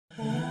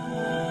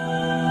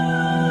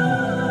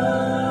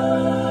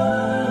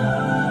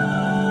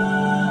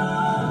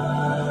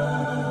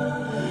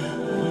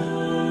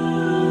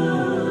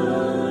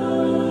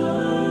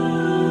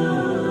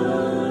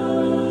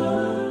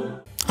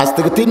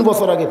থেকে 3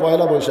 বছর আগে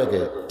পয়লা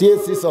বৈশাখে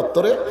টিএসসি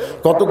চত্বরে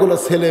কতগুলো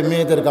ছেলে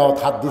মেয়েদের গাওয়াত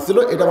হাত দিছিল,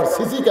 এটা আবার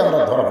সিসি ক্যামেরা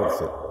ধরা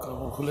পড়ছে।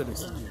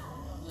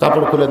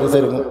 কাপড় খুলে দিয়েছে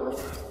এরকম।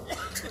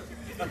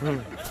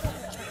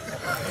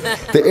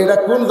 তো এটা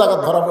কোন জায়গা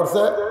ধরা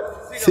পড়ছে?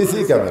 CC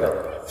camera.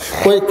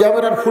 ওই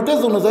ক্যামেরার ফুটেজ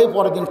অনুযায়ী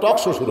পরের দিন টক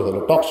শো শুরু হলো,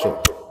 টক শো।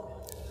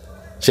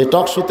 সেই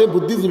টক শোতে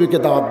বুদ্ধিজীবীকে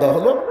দাওয়াত দেওয়া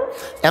হলো।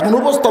 এখন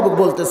উপস্থাপক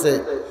বলতেছে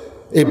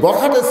এই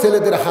বখাটের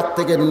ছেলেদের হাত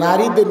থেকে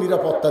নারীদের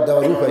নিরাপত্তা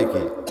দেওয়ার উপায়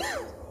কি?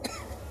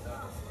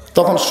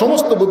 তখন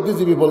সমস্ত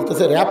বুদ্ধিজীবী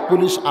বলতেছে র্যাব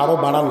পুলিশ আরো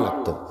বাড়ান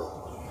লাগতো,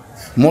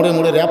 মোড়ে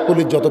মোড়ে র্যাব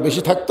পুলিশ যত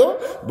বেশি থাকতো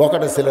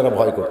বখাটের ছেলেরা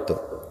ভয় করত,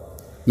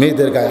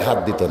 মেয়েদের গায়ে হাত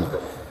দিত না।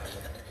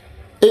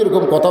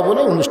 এইরকম কথা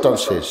বলে অনুষ্ঠান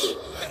শেষ।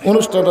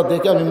 অনুষ্ঠানটা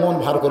দেখে আমি মন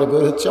ভার করে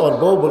বের হচ্ছে, আমার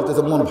বউ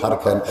বলতেছে মন ভার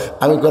খান।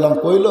 আমি গেলাম,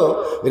 কইল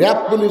র্যাব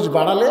পুলিশ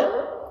বাড়ালে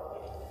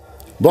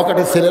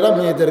বখাটের ছেলেরা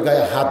মেয়েদের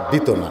গায়ে হাত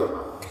দিত না।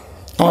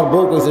 আমার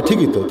বউ কইছে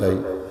ঠিকই তো তাই,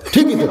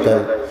 ঠিকই তো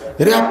তাই,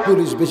 র্যাব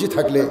পুলিশ বেশি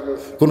থাকলে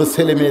কোনো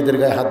ছেলে মেয়েদের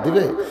গায়ে হাত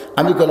দিবে?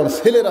 আমি বললাম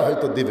ছেলেরা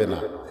হয়তো দিবে না,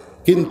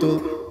 কিন্তু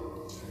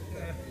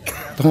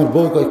তোমার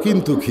বউ কয়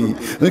কিন্তু কি?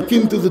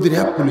 কিন্তু যদি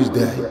র্যাব পুলিশ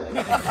দেয়।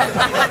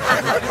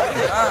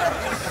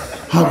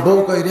 হ্যাঁ, বউ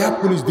কয় র্যাব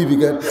পুলিশ দিবি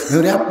কেন?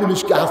 র্যাব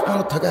পুলিশকে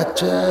আসমানত থাকে,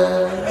 আচ্ছা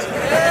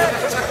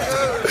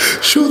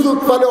সুযোগ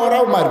পালে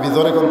ওরাও মারবি,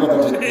 জোরে কোন কথা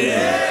ঠিক।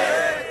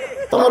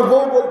 তোমার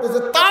বউ বলতেছে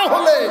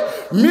তাহলে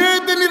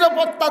মেয়েদের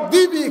নিরাপত্তা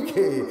দিবি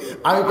কে?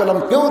 আমি বললাম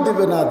কেউ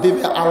দিবে না,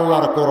 দিবে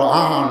আল্লাহর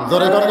কোরআন।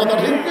 জোরে কোন কথা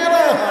ঠিক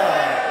না?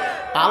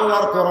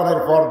 আল্লাহর কোরআনের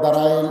পর্দার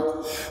আইন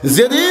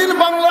যেদিন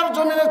বাংলার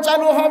জমিনে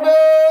চালু হবে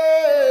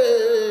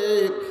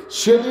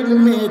সেদিন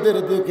মেয়েদের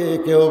দিকে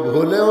কেউ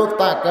ভুলেও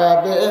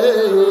তাকাবে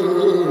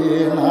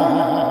না।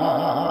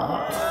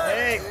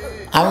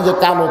 আমি যে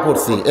কালো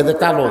পড়ছি, এদের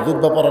কালো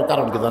জুব্বা পরার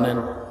কারণ কি জানেন?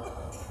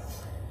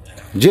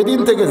 যেদিন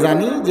থেকে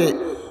জানি যে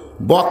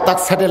বক্তাক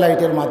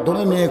স্যাটেলাইটের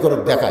মাধ্যমে মেয়ে করে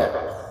দেখায়,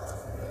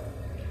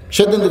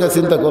 সেদিন থেকে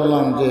চিন্তা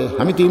করলাম যে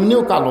আমি তো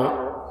এমনিও কালো,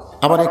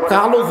 আবার এই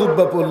কালো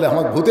জুব্বা পরলে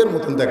আমার ভূতের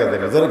মতন দেখা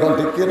যাবে। যেরকম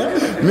ঠিক কিনা?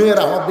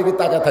 মেয়েরা আমার দিকে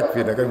তাকা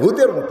থাকবে না,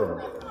 ভূতের মতন।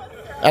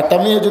 একটা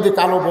মেয়ে যদি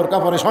কালো বোরকা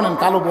পরে, শোনেন,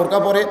 কালো বোরকা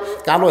পরে,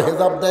 কালো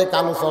হেজাব দেয়,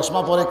 কালো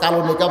চশমা পরে, কালো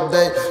মেকআপ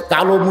দেয়,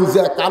 কালো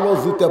মুজা, কালো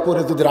জুতা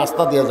পরে যদি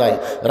রাস্তা দিয়ে যায়,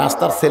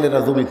 রাস্তার ছেলেরা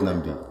জমিত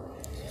নামবি,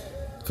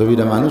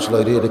 কবিরা মানুষ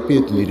লয় রে,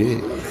 পেতনি রে।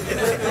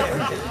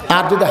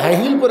 আর যদি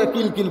হাইহিল করে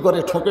কিলকিল করে,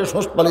 ঠোঁকে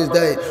শোষ পালিশ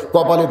দেয়,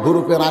 কপালে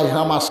ভুরুপের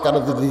আইহা মাস্কারা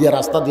যদি দিয়ে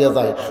রাস্তা দিয়ে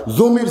যায়,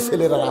 জমির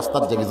ছেলেরা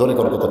রাস্তার যাবি। জোরে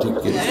করার কথা ঠিক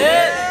কি?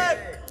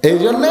 এই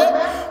জন্যে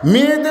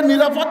মেয়েদের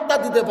নিরাপত্তা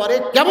দিতে পারে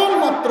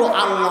কেবলমাত্র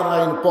আল্লাহর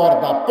আইন,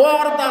 পর্দা।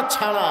 পর্দা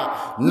ছাড়া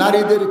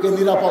নারীদেরকে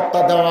নিরাপত্তা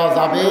দেওয়া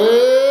যাবে।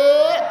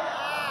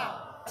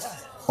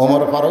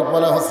 ওমর ফারুক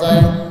বলে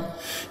হোসেন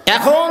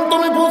এখন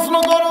তুমি প্রশ্ন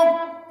করো।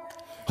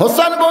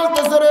 হোসেন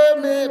বলতেছে রে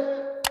মেয়ে,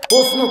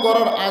 প্রশ্ন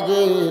করার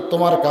আগে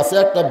তোমার কাছে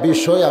একটা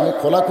বিষয় আমি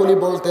খোলাখুলি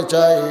বলতে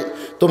চাই।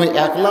 তুমি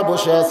একলা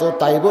বসে আছো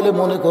তাই বলে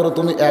মনে করো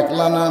তুমি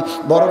একলা না,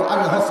 বরং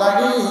আমি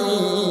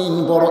হোসাইন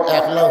বড়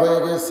একলা হয়ে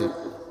গেছি।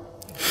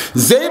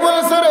 যেই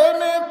বলেছে রে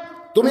মেয়ে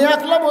তুমি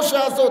একলা বসে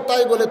আছো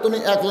তাই বলে তুমি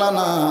একলা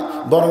না,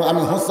 বরং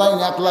আমি হোসাইন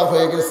একলা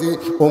হয়ে গেছি।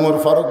 ওমর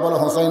ফারুক বলে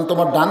হোসাইন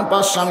তোমার ডান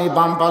পাশ স্বামী,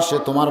 বাম পাশে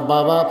তোমার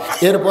বাবা,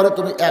 এরপরে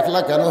তুমি একলা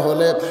কেন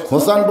হলে?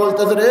 হোসেন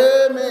বলতেছে রে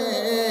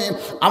মেয়ে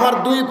আমার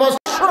দুই পাশ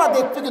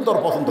দেখতে কিন্তু তোর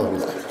পছন্দ হবে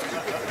না।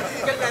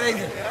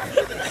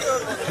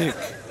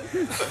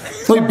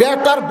 তুই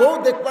বেটার বউ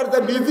দেখবার যা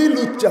নিজেই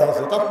লুচ্চা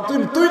আছে, তা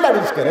তুই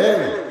লাভিস করে।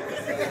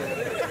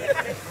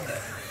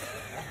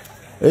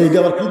 এই যে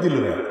আবার কি দিল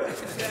না?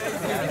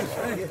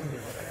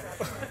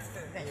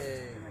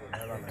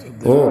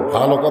 ও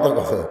ভালো কথা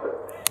কথা,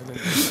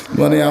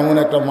 মানে এমন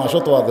একটা মাসও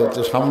তো আজ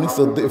হচ্ছে সামনে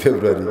 14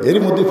 ফেব্রুয়ারি, এর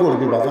মধ্যে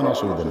পড়বি, বাজানো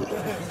অসুবিধা নেই।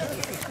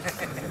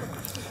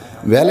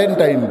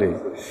 ভ্যালেন্টাইন ডে,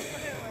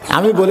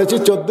 আমি বলেছি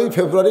 14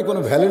 ফেব্রুয়ারি কোনো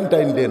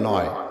ভ্যালেন্টাইন ডে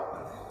নয়।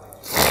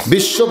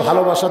 বিশ্ব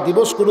ভালোবাসা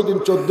দিবস কোনোদিন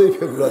 14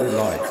 ফেব্রুয়ারি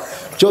নয়।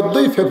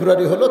 14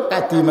 ফেব্রুয়ারি হলো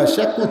কাতি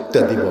মাসে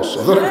কুত্তা দিবস।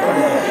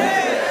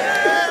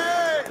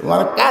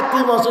 মানে কাতি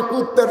মাসে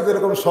কুত্তার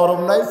যেরকম শরম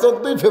নাই,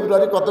 14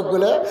 ফেব্রুয়ারি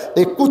কতগুলো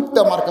এই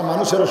কুত্তা মার্কা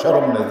মানুষেরও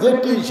শরম নাই,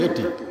 যেটি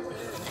সেটি।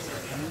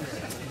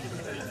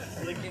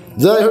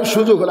 যাই হোক,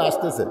 সুযোগ হলে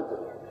আসতেছে।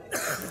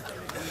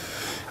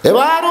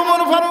 এবার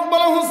ওমর ফারুক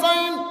বলে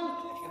হুসাইন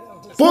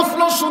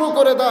প্রশ্ন শুরু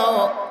করে দাও।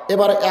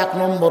 এবার 1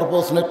 নম্বর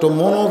প্রশ্ন একটু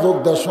মনোযোগ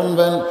দিয়ে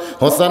শুনবেন।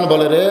 হোসেন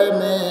বলে রে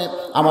মেয়ে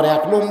আমার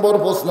 1 নম্বর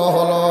প্রশ্ন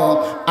হলো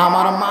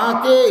আমার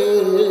মাকে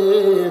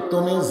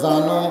তুমি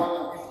জানো?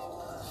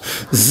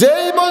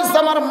 যেই বলছে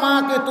আমার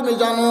মাকে তুমি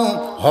জানো,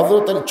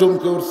 হযরতের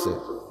চমকে উঠছে।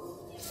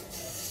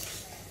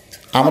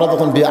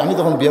 আমি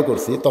যখন বিয়ে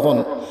করছি তখন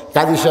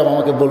কাজী সাহেব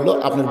আমাকে বললো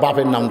আপনার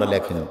বাপের নামটা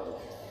লেখেন।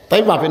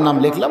 তাই বাপের নাম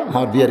লিখলাম,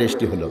 আমার বিয়ে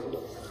রেজিস্ট্রি হলো।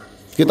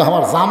 কিন্তু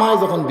আমার জামাই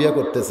যখন বিয়ে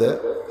করতেছে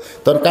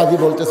তখন কাজী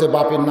বলতেছে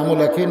বাপের নামও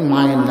লেখেন,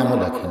 মায়ের নামও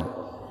লেখেন।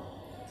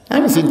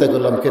 আমি চিন্তা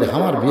করলাম কে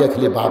আমার বিয়ে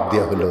খেলে বাপ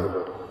দেওয়া হলো,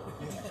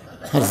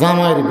 আর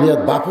জামাইয়ের বিয়ে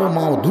বাপও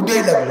মাও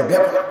দুটোই লাগলো।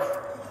 ব্যাপার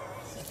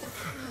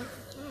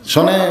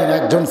শোনেন,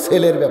 একজন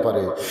ছেলের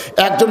ব্যাপারে,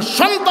 একজন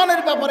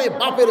সন্তানের ব্যাপারে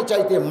বাপের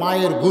চাইতে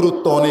মায়ের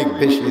গুরুত্ব অনেক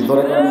বেশি।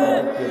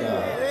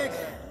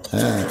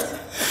 হ্যাঁ,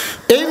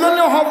 এই জন্য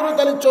হযরত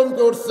আলী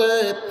চমকে উঠছে।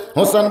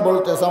 হোসেন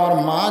বলতেছে, আমার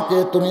মাকে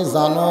তুমি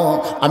জানো,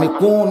 আমি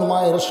কোন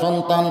মায়ের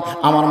সন্তান,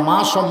 আমার মা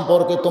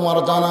সম্পর্কে তোমার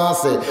জানা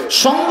আছে?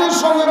 সঙ্গে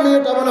সঙ্গে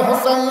মেয়েটা বলে,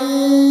 হোসেন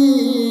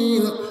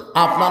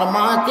আপনার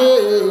মাকে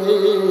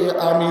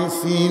আমি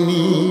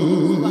চিনি।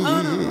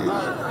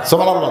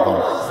 সুবহানাল্লাহ,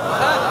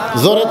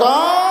 জোরে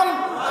কন।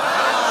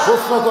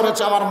 প্রশ্ন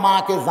করেছে আমার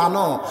মাকে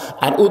জানো,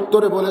 আর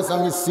উত্তরে বলেছে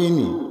আমি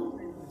চিনি।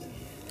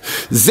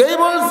 যেই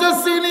বলছে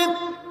চিনি,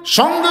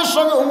 সঙ্গে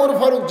সঙ্গে উমর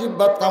ফারুক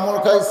জিহ্বাত কামড়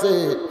খাইছে।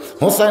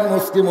 হোসেন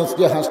মুস্কি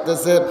মুস্কি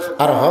হাসতেছে,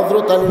 আর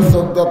হযরত আলীর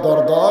চোখ দিয়ে দর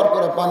দর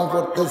করে পানি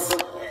পড়তেছে।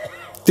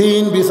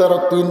 তিন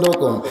বিচারক তিন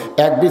রকম,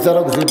 এক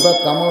বিচারক জিহ্বাত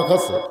কামড়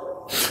খাচ্ছে,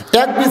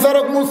 এক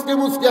বিচারক মুস্কি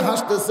মুস্কি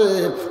হাসতেছে,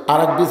 আর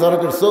এক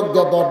বিচারকের চোখ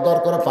দিয়ে দর দর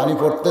করে পানি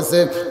পড়তেছে।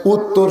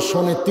 উত্তর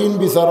শুনে তিন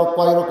বিচারক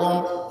কয় রকম?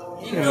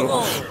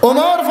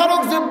 ওমর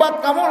ফারুক জিহ্বাত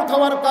কামড়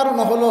খাওয়ার কারণ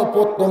হলো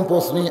প্রথম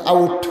প্রশ্নই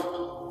আউট।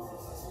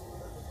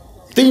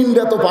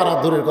 তিনটা তো পারা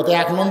দূরের কথা,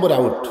 এক নম্বরে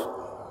আউট।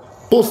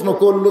 প্রশ্ন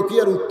করলো কি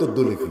আর উত্তর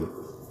দিল কি?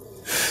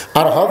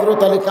 আর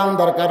হযরত আলী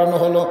কান্দার কারণ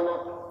হলো,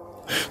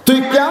 তুই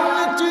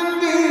কেমনে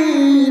চিনবি?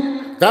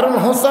 কারণ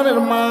হোসেনের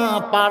মা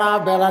পাড়া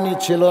বেড়ানি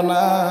ছিল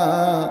না।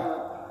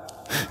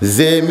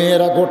 যে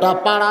মেয়েরা গোটা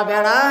পাড়া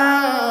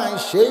বেড়ায়,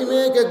 সেই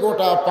মেয়েকে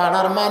গোটা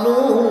পাড়ার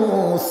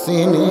মানুষ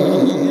চিনে।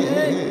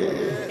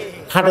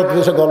 হাটত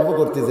বসে গল্প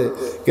করতেছে,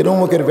 কিরকম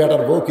মুখের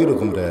বেটার বউ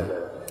কিরকম রে?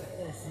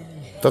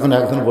 তখন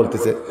একজন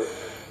বলতেছে,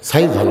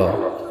 সাইজ ভালো,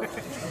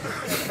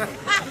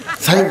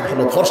 সাইজ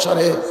ভালো, ফর্সা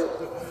রে।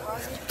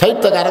 সাইজ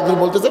থেকে আরেকজন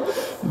বলতেছে,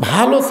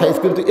 ভালো সাইজ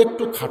কিন্তু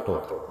একটু খাটো।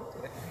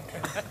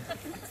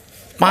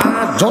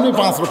 পাঁচজনই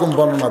পাঁচ রকম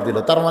বর্ণনা দিল।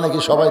 তার মানে কি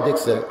সবাই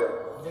দেখছে?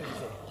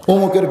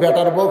 অমুকের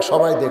বেটার বউ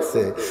সবাই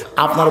দেখছে।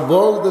 আপনার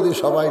বউ যদি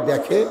সবাই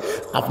দেখে,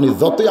 আপনি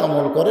যতই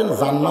আমল করেন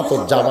জান্নাত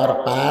যাবার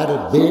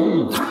পারবেন।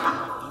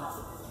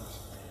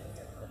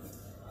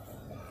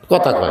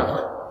 কথা কয় না,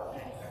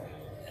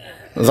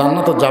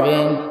 জান্নাত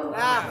যাবেন,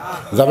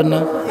 যাবেন না?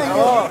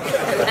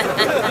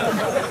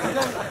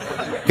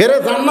 কেরে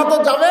জান্নাত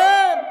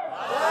যাবেন,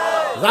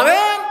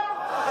 যাবেন?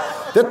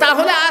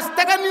 তাহলে আজ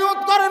থেকে নিয়ত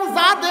করেন,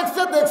 যা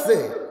দেখছে দেখছে,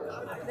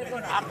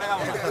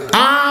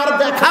 আর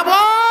দেখাবো।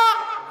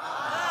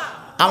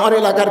 আমার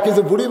এলাকার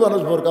কিছু বুড়ি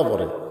মানুষ বোরকা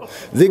পরে,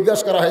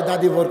 জিজ্ঞাসা করা হয়,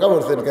 দাদি বোরকা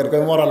পরছেন কেন?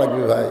 কই মরা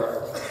লাগবে ভাই।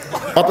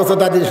 অথচ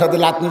দাদির সাথে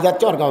লাতনি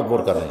যাচ্ছে, ওর গাও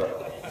বোরকা নেই।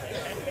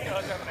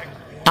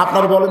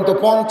 আপনার বলেন তো,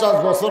 50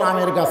 বছর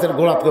আমের গাছের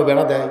গোড়াত কেউ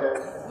বেড়া দেয়?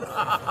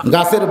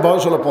 গাছের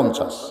বয়স হলো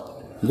 50,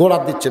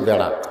 গোড়াত দিচ্ছে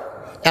বেড়া।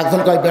 একজন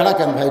কয়, বেড়া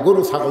কেন ভাই?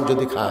 গরু ছাগল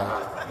যদি খায়।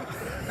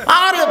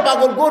 আরে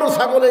পাগল, গরু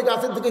ছাগল এই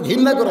গাছের দিকে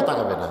ঘৃণা করে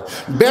তাকাবে না।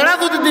 বেড়া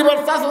যদি দিবার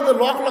চাষ, ওদের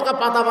লক লকা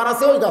পাতা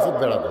বাড়াছে, ওই গাছের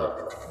বেড়া দেয়।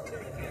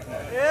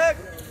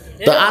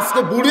 তো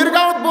আজকে বুড়ির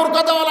গাঁত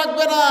বোরকা দেওয়া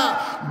লাগবে না,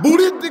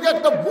 বুড়ির দিকে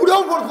একটা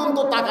বুড়াও পর্যন্ত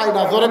তাকায়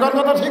না। জোরে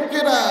কথা ঠিক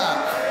কিনা?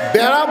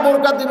 বেড়া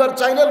বোরকা দিবার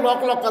চাইলে লক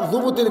লকা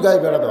যুবতীর গায়ে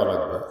বেড়া দেওয়া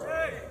লাগবে।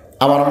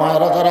 আমার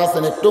মায়েরা যারা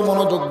আছেন, একটু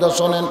মনোযোগ দিয়ে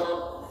শোনেন।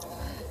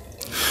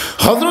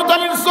 হযরত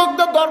আলীর চোখ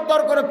দিয়ে দর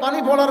দর করে পানি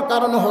পড়ার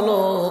কারণ হলো,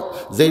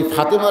 যেই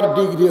ফাতেমার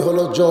ডিগ্রি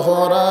হলো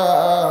জোহরা,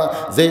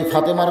 যেই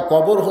ফাতেমার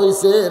কবর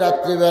হয়েছে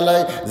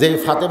রাত্রিবেলায়, যেই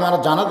ফাতেমার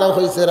জানাজা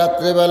হয়েছে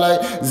রাত্রিবেলায়,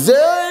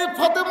 যেই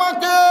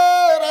ফাতেমাকে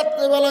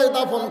রাত্রিবেলায়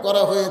দাফন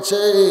করা হয়েছে,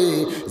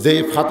 যেই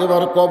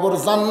ফাতেমার কবর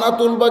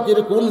জান্নাতুল বাকির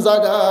কোন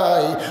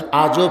জায়গায়,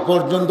 আজও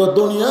পর্যন্ত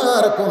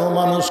দুনিয়ার কোনো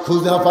মানুষ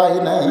খুঁজে পায়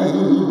নাই।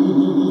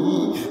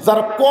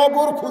 যার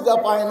কবর খুঁজে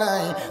পায়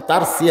নাই,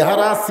 তার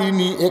চেহারা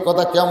চিনি, এ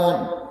কথা কেমন?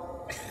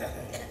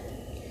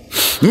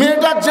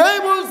 মেয়েটা যেই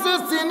বলছে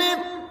চিনি,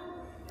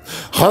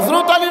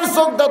 হযরত আলীর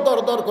চোখ দিয়ে দর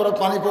দর করে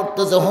পানি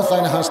পড়তেছে।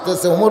 হোসেন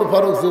হাসতেছে, উমর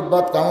ফারুক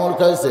জিহ্বাত কামড়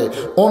খাইছে।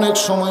 অনেক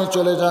সময়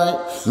চলে যায়।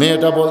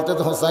 মেয়েটা বলতে,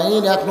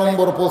 হোসেন 1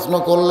 নম্বর প্রশ্ন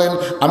করলেন,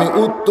 আমি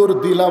উত্তর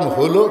দিলাম,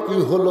 হলো কি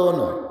হলো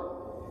না?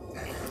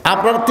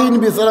 আপনার 3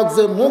 বিচারক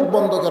যে মুখ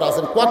বন্ধ করে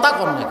আছেন, কথা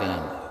কর না কেন?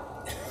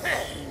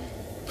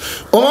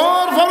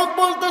 উমর ফারুক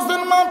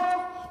বলতেছেন, মা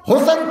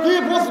হোসেন কি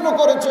প্রশ্ন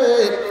করেছে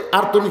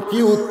আর তুমি কি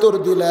উত্তর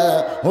দিলা?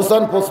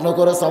 হোসেন প্রশ্ন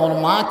করেছে, আমার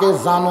মাকে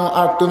জানো,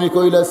 আর তুমি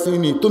কইলা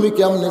চিনি। তুমি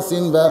কেমনে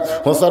চিনবা?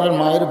 হোসেনের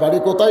মায়ের বাড়ি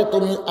কোথায়?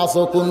 তুমি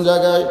আছো কোন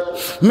জায়গায়?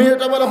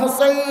 মেয়েটা বলে,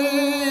 হোসেন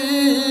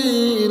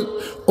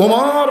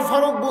উমর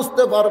ফারুক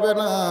বুঝতে পারবে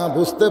না,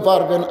 বুঝতে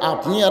পারবেন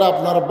আপনি আর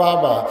আপনার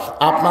বাবা।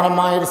 আপনার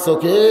মায়ের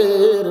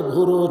চোখের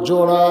ভুরু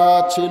জোড়া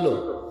ছিল,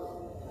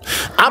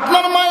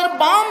 আপনার মায়ের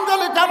বাম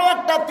গালে কালো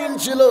একটা তিল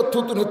ছিল,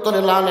 থুতুনির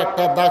তলে লাল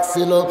একটা দাগ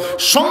ছিল।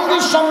 সঙ্গে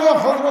সঙ্গে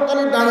হযরত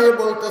আলী দাঁড়িয়ে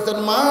বলতেছেন,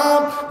 মা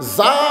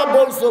যা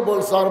বলছো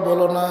বলছো, আর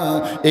বলো না।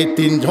 এই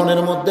 3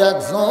 জনের মধ্যে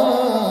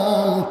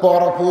একজন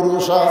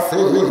পরপুরুষ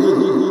আছে।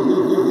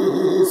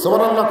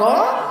 সুবহানাল্লাহ।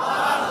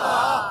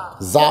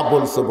 যা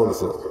বলছো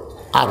বলছো,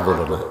 আর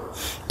বলো না।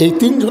 এই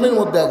 3 জনের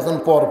মধ্যে একজন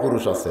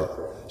পরপুরুষ আছে।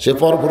 সে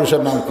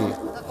পরপুরুষের নাম কি?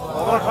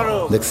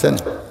 দেখছেন,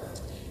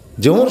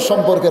 যে উমর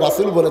সম্পর্কে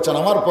রাসূল বলেছেন,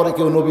 আমার পরে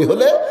কেউ নবী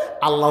হলে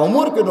আল্লাহ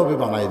উমরকে নবী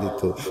বানাই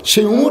দিত।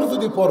 সেই উমর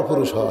যদি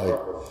পরপুরুষ হয়,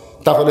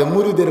 তাহলে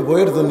মুরিদের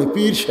বইয়ের জন্য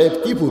পীর সাহেব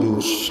কি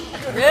পুরুষ?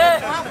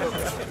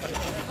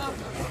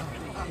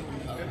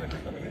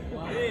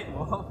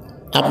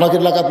 আপনাকে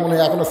এলাকাত মনে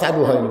হয় এখনো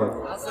চালু হয়নি।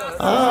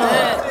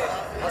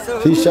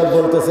 হিসাব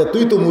বলতেছে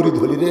তুই তো মুরিদ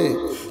হলি রে,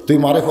 তুই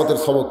মারেফতের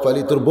সবক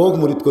পালি, তোর বউ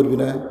মুরিদ করবি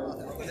না?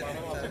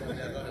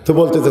 তো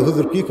বলতেছে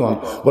হুজুর কি কন?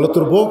 বলে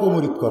তোর বউকে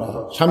মুরিদ করা,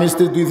 স্বামী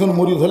স্ত্রী দুইজন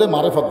মুরিদ হলে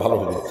মারেফত ভালো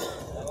হবে।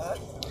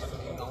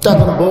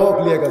 তখন বউ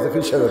নিয়ে গেছে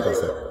ফির সাহেবের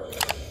কাছে,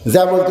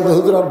 যা বলতেছে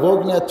হুজুর আর বউ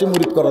নিয়ে যাচ্ছে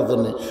মুরিদ করার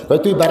জন্য।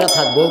 তুই বেড়া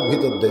থাক, বউ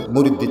ভিতর দে,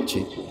 মুরিদ দিচ্ছি।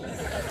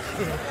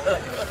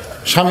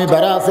 স্বামী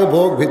বেড়া আছে,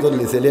 বউ ভিতর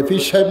নিছে,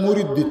 ফির সাহেব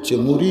মুরিদ দিচ্ছে।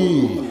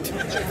 মুরিদ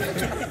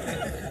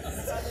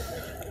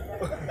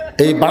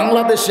এই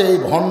বাংলাদেশে এই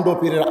ভণ্ড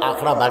পীরের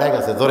আখড়া বেড়ে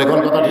গেছে। জোরে কোন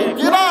কথা ঠিক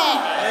কি না?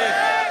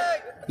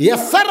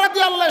 ইয়াসার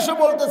রাদিয়াল্লাহু এসে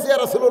বলতেছে ইয়া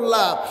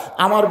রাসূলুল্লাহ,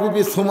 আমার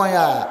বিবি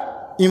সুমাইয়া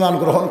ঈমান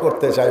গ্রহণ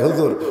করতে চায়,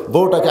 হুজুর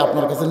বউটাকে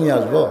আপনার কাছে নিয়ে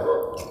আসবো?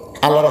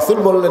 আল্লাহ রাসূল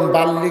বললেন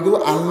বাল্লিগু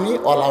আন্নি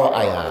ওয়ালাউ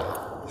আয়া,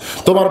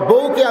 তোমার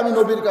বউকে আমি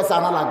নবীর কাছে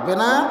আনা লাগবে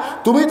না,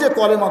 তুমি যে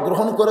কলেমা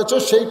গ্রহণ করেছো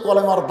সেই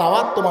কলেমার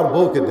দাওয়াত তোমার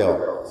বউকে দাও।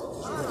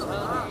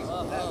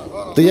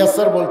 তো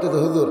ইয়াসার বলতেছে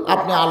হুজুর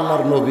আপনি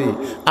আল্লাহর নবী,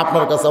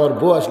 আপনার কাছে আমার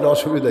বউ আসলে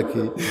অসুবিধা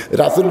কি?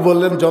 রাসূল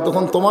বললেন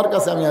যতক্ষণ তোমার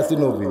কাছে আমি আছি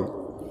নবী,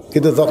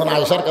 কিন্তু যখন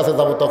আয়েশার কাছে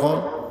যাব,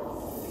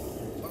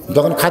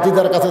 যখন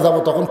খাদিজার কাছে যাব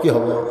তখন কি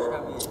হবে?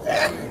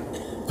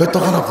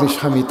 তখন আপনি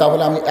স্বামী।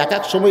 তাহলে আমি এক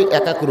এক সময়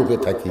এক এক রূপে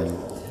থাকি।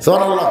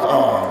 সুবহানাল্লাহ।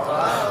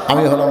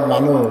 আমি হলাম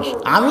মানুষ,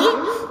 আমি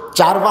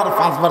 4 বার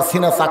 5 বার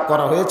সিনা চাক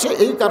করা হয়েছে,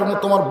 এই কারণে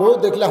তোমার বউ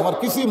দেখলে আমার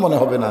কিছুই মনে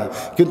হবে না,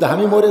 কিন্তু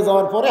আমি মরে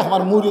যাওয়ার পরে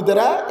আমার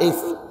মুরিদেরা এই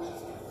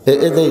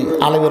যে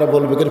আলেমেরা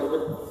বলবে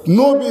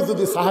নবী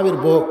যদি সাহাবীর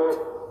বউ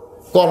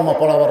কলমা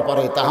পড়াবার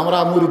পারে তা আমরা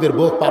মুরিদের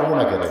বউ পারবো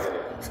না কেন?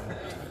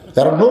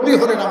 কারণ নবী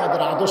হলেন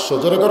আমাদের আদর্শ।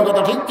 জোরে করার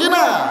কথা ঠিক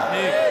কিনা?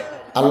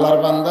 আল্লাহর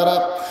বান্দারা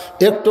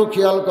একটু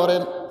খেয়াল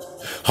করেন,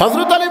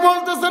 হযরত আলী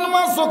বলতেছেন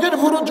মা চোখের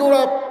ভুরু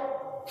জোড়া,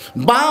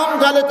 বাম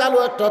গালে কালো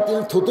একটা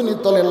তিল, থুতুনির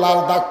তলে লাল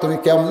দাগ, তুমি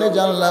কেমনে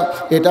জানলাম?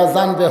 এটা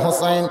জানবে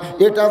হোসাইন,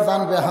 এটা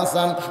জানবে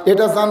হাসান,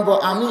 এটা জানবো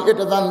আমি,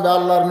 এটা জানবে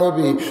আল্লাহর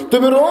নবী।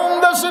 তুমি রোম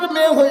দেশের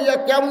মেয়ে হইয়া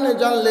কেমনে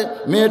জানলে?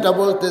 মেয়েটা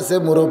বলতেছে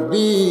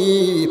মুরব্বী,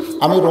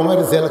 আমি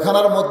রোমের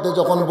জেলখানার মধ্যে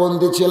যখন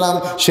বন্দি ছিলাম,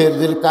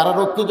 শেরদিল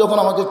কারারক্ষী যখন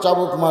আমাকে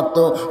চাবুক মারত,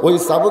 ওই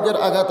চাবুকের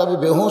আঘাত আমি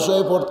বেহুশ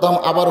হয়ে পড়তাম,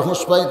 আবার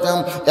হুঁশ পাইতাম।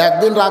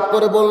 একদিন রাগ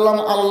করে বললাম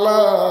আল্লাহ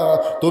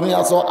তুমি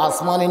আছো,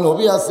 আসমানি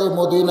নবী আছে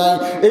মদিনায়,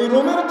 এই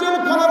রোমের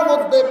জেলখানার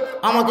মধ্যে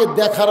আমাকে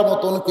দেখার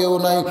মতন কেউ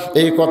নাই।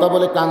 এই কথা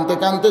বলে কাঁদতে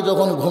কাঁদতে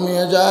যখন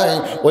ঘুমিয়ে যায়,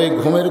 ওই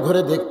ঘুমের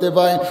ঘরে দেখতে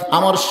পাই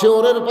আমার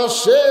শেওরের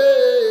পাশে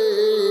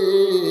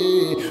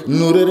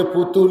নূরের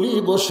পুতুলি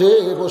বসে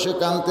বসে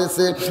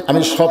কাঁদতেছে।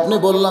 আমি স্বপ্নে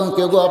বললাম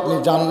কে গো আপনি,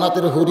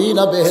 জান্নাতের হুরি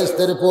না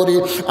বেহেশতের পরী?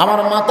 আমার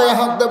মাথায়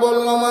হাত দিয়ে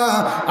বলল মা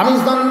আমি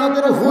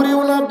জান্নাতের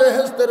হুরিও না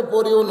বেহেশতের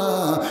পরীও না,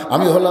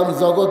 আমি হলাম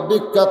জগৎ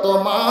বিখ্যাত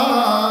মা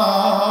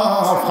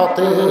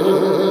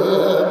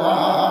ফাতেমা।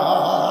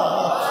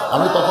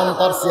 আমি তখন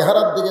তার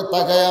চেহারার দিকে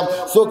তাকায়া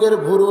চোখের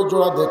ভুরু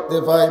জোড়া দেখতে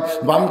পাই,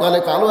 বাম গালে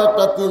কালো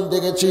একটা তিল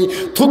দেখেছি,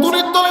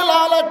 থুতুনির তলে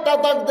লাল একটা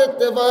দাগ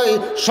দেখতে পাই।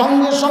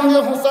 সঙ্গে সঙ্গে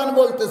হোসেন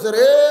বলতেছে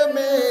রে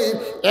মেয়ে,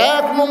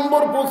 1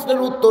 নম্বর প্রশ্নের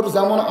উত্তর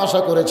যেমন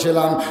আশা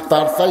করেছিলাম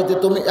তার চাইতে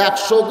তুমি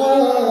 100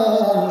 গুণ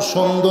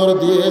সুন্দর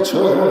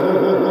দিয়েছো।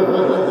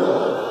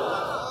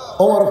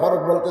 ওমর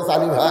ফারুক বলতেছে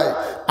আলী ভাই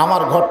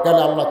আমার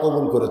ঘটকালে আল্লাহ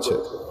কবুল করেছে।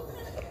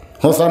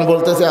 হোসেন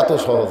বলতেছে এত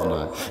সহজ না,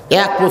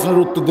 1 প্রশ্নের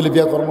উত্তর দিলে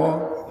বিয়ে করবো,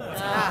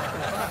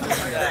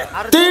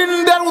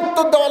 3টার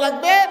উত্তর দেওয়া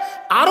লাগবে,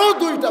 আরো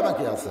 2টা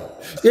বাকি আছে।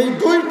 এই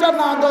 2টা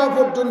না দেওয়া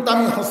পর্যন্ত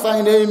আমি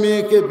হোসাইন এই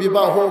মেয়েকে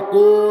বিবাহ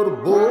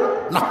করব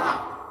না।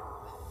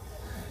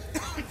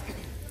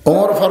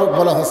 ওমর ফারুক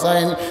বলে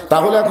হোসাইন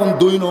তাহলে এখন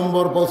 2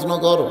 নম্বর প্রশ্ন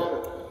করো।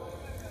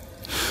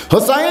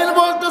 হোসাইন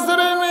বলতেছে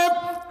রে মেয়ে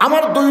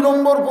আমার 2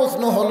 নম্বর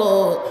প্রশ্ন হলো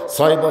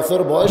 6 বছর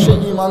বয়সে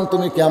ঈমান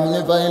তুমি কেমনে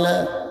পাইলে?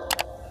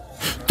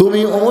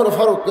 তুমি ওমর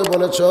ফারুককে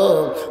বলেছ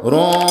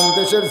রোম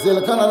দেশের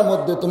জেলখানার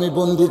মধ্যে তুমি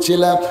বন্দী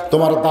ছিলে,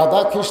 তোমার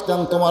দাদা খ্রিস্টান,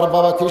 তোমার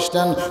বাবা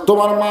খ্রিস্টান,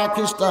 তোমার মা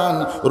খ্রিস্টান,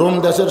 রোম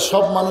দেশের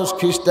সব মানুষ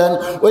খ্রিস্টান।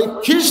 ওই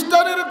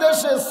খ্রিস্টানের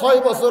দেশে 6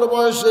 বছর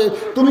বয়সে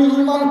তুমি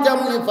ঈমান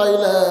কেমনে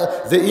পাইলে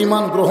যে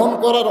ঈমান গ্রহণ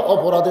করার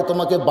অপরাধে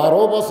তোমাকে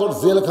 12 বছর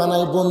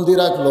জেলখানায় বন্দী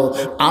রাখলো?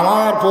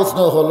 আমার প্রশ্ন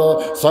হলো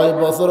 6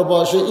 বছর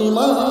বয়সে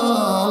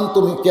ঈমান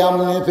তুমি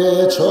কেমনে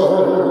পেয়েছো?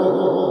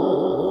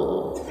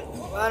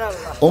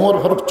 ওমর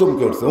ফারুক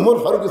চমকে উঠছে, ওমর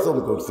ফারুক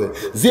চমকে উঠছে।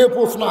 যে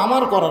প্রশ্ন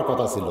আমার করার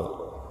কথা ছিল,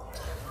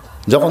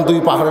 যখন 2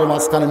 পাহাড়ের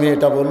মাঝখানে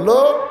মেয়েটা বলল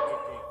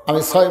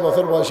আমি 6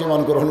 বছর বয়সে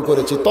ঈমান গ্রহণ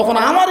করেছি, তখন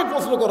আমারই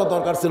প্রশ্ন করা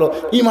দরকার ছিল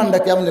ঈমানটা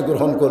কেমনে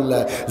গ্রহণ করলে?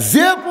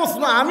 যে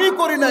প্রশ্ন আমি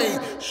করি নাই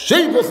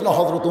সেই প্রশ্ন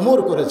হযরত ওমর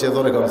করেছে।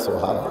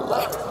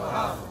 সুবহানাল্লাহ।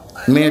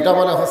 মেয়েটা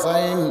বলে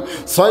হোসাইন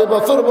 6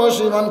 বছর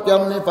বয়সে ঈমান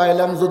কেমনে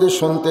পাইলাম যদি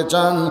শুনতে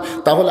চান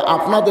তাহলে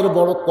আপনাদের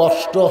বড়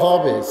কষ্ট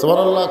হবে।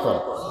 সুবহানাল্লাহ।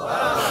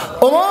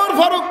 ওমর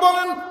ফারুক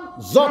বলেন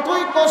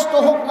যতই কষ্ট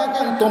হোক না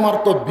কেন তোমার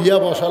তো বিয়ে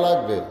বসা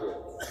লাগবে।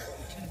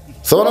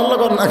 সুবহানাল্লাহ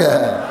কর না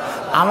কেন?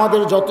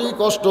 আমাদের যতই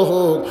কষ্ট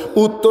হোক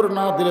উত্তর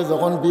না দিলে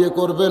যখন বিয়ে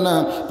করবে না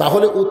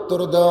তাহলে উত্তর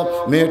দাও।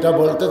 মেয়েটা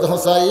বলতে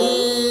হোসাইন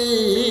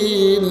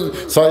দিন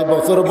 6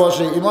 বছর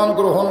বয়সে ঈমান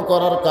গ্রহণ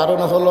করার কারণ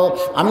হলো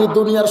আমি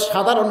দুনিয়ার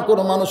সাধারণ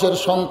কোনো মানুষের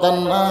সন্তান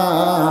না,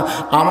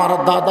 আমার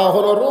দাদা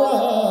হলো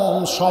রোম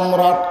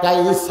সম্রাট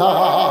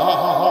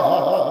কাইসার।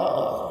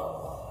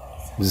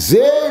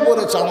 যেই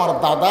বলেছে আমার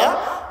দাদা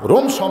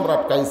রোম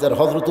সম্রাট কাইসার,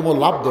 হযরত উমর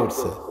লাভ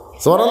ধরছে।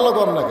 সুবহানাল্লাহ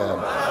কর না কেন?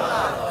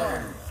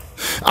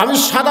 আমি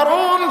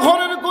সাধারণ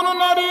ঘরের কোনো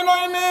নারী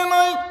নয়, মেয়ে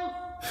নয়।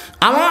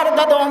 আমার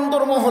দাদা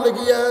অন্দরমহলে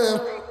গিয়ে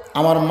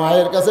আমার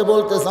মায়ের কাছে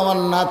বলতেছে আমার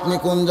নাতনি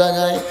কোন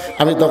জায়গায়।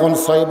 আমি তখন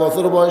 6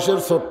 বছর বয়সের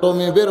ছোট্ট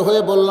মেয়ে বের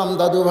হয়ে বললাম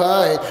দাদু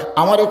ভাই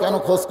আমারে কেন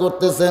খোঁজ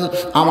করতেছেন?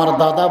 আমার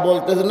দাদা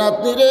বলতেছে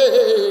নাতনি রে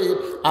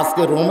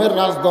আজকে রোমের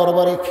রাজ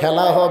দরবারে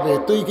খেলা হবে,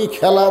 তুই কি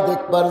খেলা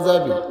দেখবার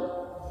যাবি?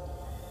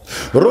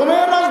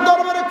 রোমের রাজ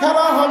দরবারে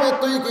খেলা হবে,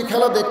 তুই কি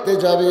খেলা দেখতে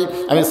যাবি?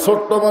 আমি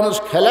ছোট্ট মানুষ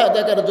খেলা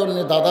দেখার জন্য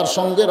দাদার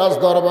সঙ্গে রাজ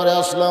দরবারে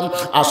আসলাম।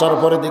 আসার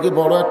পরে দেখি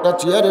বড় একটা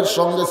চেয়ারের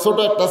সঙ্গে ছোট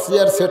একটা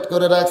চেয়ার সেট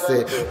করে রাখছে।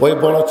 ওই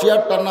বড়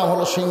চেয়ারটার নাম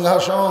হলো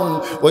সিংহাসন।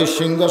 ওই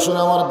সিংহাসনে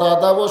আমার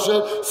দাদা বসে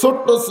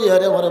ছোট্ট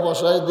চেয়ারে আমারে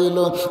বসাই দিল।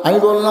 আমি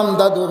বললাম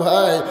দাদু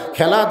ভাই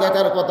খেলা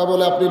দেখার কথা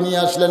বলে আপনি নিয়ে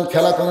আসলেন,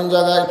 খেলা কোন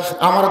জায়গায়?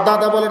 আমার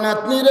দাদা বলে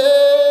নাতনি রে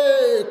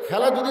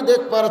খেলা যদি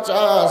দেখবার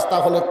চাস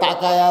তাহলে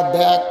তাকায়া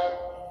দেখ।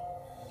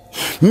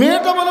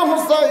 মেয়েটা বলে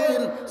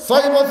হুসাইন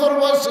 6 বছর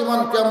বয়স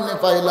ঈমান কেমনে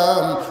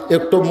পাইলাম?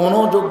 একটু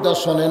মনোযোগ দিয়ে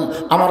শোনেন।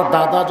 আমার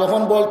দাদা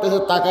যখন বলতেছে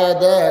তাকায়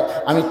দেখ,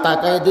 আমি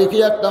তাকায় দেখি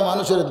একটা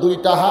মানুষের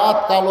 2টা হাত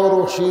কালো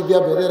রশি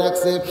দিয়ে বেঁধে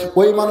রাখছে,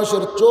 ওই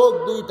মানুষের চোখ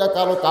 2টা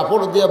কালো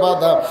কাপড় দিয়ে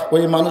বাঁধা,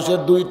 ওই মানুষের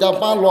 2টা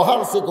পা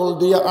লোহার শিকল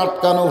দিয়ে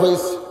আটকানো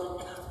হয়েছে।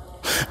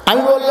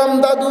 আমি বললাম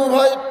দাদু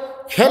ভাই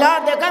খেলা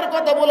দেখার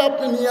কথা বলে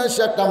আপনি নিয়ে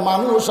আসে একটা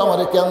মানুষ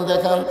আমারে কেন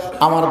দেখান?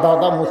 আমার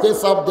দাদা মুখে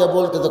চাপ দিয়ে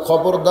বলতেছে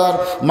খবরদার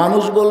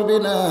মানুষ বলবি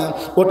না,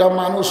 ওটা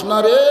মানুষ না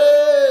রে,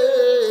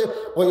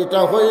 ওইটা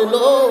হইল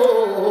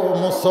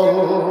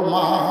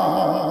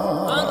মুসলমান।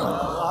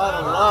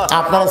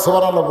 আপনারা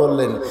সুবহানাল্লাহ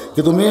বললেন,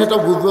 কিন্তু মেয়েটা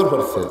বুঝতে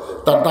পারছে।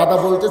 তার দাদা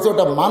বলতেছে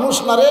ওটা মানুষ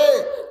না রে,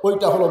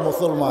 ওইটা হলো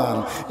মুসলমান।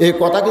 এই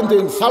কথা কিন্তু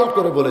ইনসাল্ট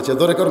করে বলেছে,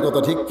 ধরে কোন কথা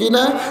ঠিক কি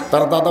না?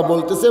 তার দাদা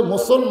বলতেছে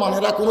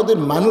মুসলমানেরা কোনোদিন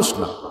মানুষ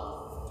না।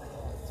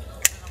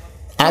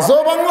 আজও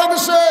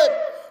বাংলাদেশে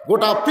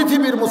গোটা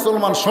পৃথিবীর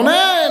মুসলমান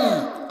শোনেন,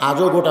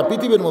 আজও গোটা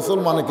পৃথিবীর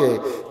মুসলমানকে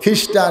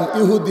খ্রিস্টান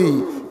ইহুদি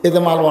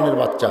এদের মালওয়ানের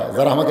বাচ্চা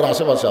যারা আমাদের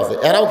আশেপাশে আছে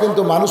এরাও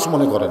কিন্তু মানুষ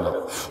মনে করে না।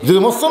 যদি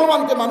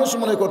মুসলমানকে মানুষ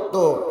মনে করত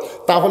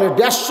তাহলে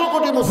 150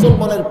 কোটি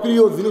মুসলমানের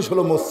প্রিয় জিনিস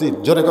হলো মসজিদ।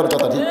 জোরে করার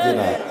কথা ঠিক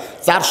কিনা?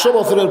 400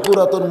 বছরের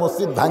পুরাতন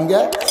মসজিদ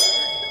ভাঙ্গে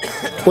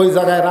ওই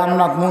জায়গায়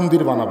রামনাথ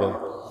মন্দির বানাবে।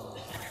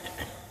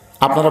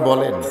 আপনারা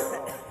বলেন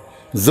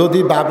যদি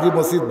বাবরি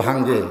মসজিদ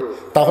ভাঙ্গে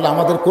তাহলে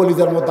আমাদের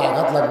কলিজার মধ্যে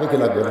আঘাত লাগবে কি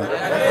লাগবে না?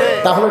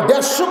 তাহলে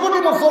 150 কোটি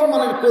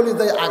মুসলমানের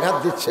কলিজায় আঘাত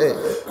দিচ্ছে।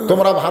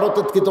 তোমরা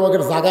ভারতের কি তোমাকে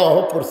জায়গা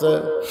অভাব করছে?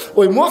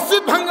 ওই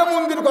মসজিদ ভাঙ্গা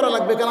মন্দির করা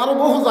লাগবে কেন? আরো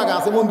বহু জায়গা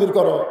আছে, মন্দির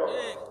করো।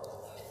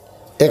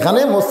 এখানে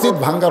মসজিদ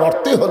ভাঙ্গার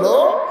অর্থই হলো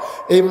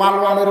এই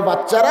মালওয়ানের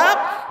বাচ্চারা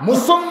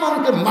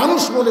মুসলমানকে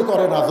মানুষ মনে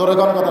করে না। জোরে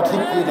কোন কথা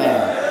ঠিক কি না?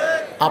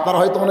 আপনারা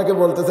হয়তো অনেকে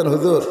বলতেছেন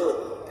হুজুর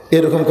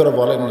এরকম করে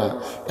বলেন না,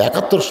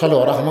 71 সালে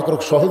ওরা আমাকে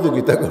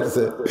সহযোগিতা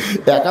করছে।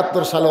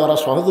 71 সালে ওরা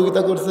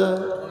সহযোগিতা করছে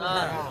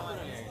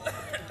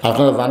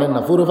আপনারা জানেন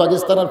না? পূর্ব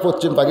পাকিস্তান আর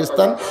পশ্চিম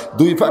পাকিস্তান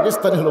 2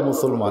 পাকিস্তানই হলো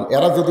মুসলমান।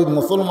 এরা যদি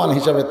মুসলমান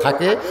হিসাবে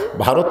থাকে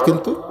ভারত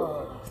কিন্তু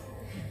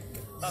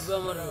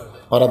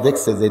ওরা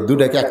দেখছে যে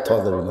 2টাকে এক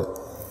হওয়া যাবে না,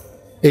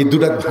 এই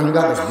 2টাকে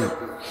ভাঙ্গা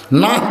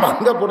না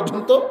ভাঙ্গা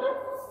পর্যন্ত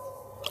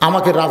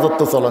আমাকে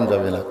রাজত্ব চলান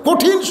যাবে না।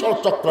 কঠিন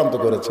চক্রান্ত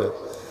করেছে।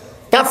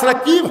 তাছাড়া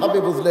কিভাবে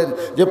বুঝলেন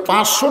যে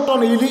 500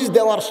 টন ইলিশ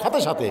দেওয়ার সাথে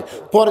সাথে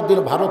পরের দিন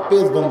ভারত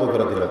পেজ বন্ধ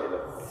করে দিল?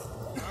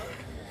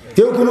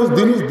 কেউ কোনো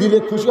জিনিস দিলে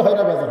খুশি হয়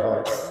না বেজার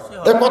হয়?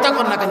 এ কথা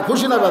কর না কেন?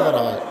 খুশি না বেজার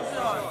হয়?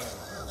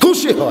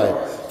 খুশি হয়।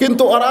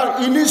 কিন্তু ওরা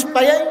ইলিশ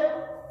পাইয়ে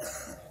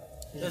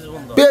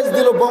পেজ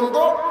দিল বন্ধ।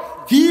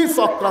 কি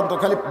চক্রান্ত!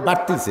 খালি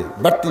বাড়তিছে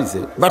বাড়তিছে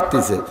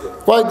বাড়তিছে।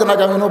 কয়েকদিন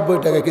আগে আমি 90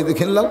 টাকা কেজি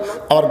কিনলাম,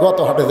 আবার গত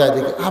হাটে যাই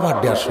দেখি আবার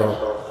 150।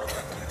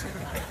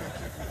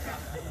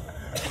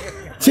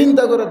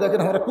 চিন্তা করে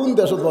দেখেন আমরা কোন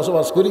দেশে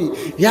বসবাস করি,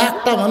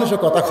 একটা মানুষের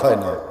কথা কয়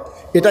না।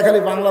 এটা খালি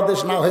বাংলাদেশ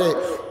না হয়ে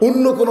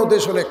অন্য কোনো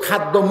দেশ হলে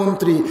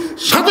খাদ্যমন্ত্রী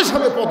সাথে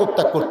সাথে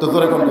পদত্যাগ করতে,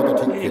 ধরে কোন কথা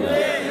ঠিক কিনা?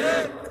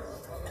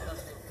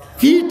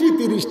 কিটি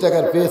 30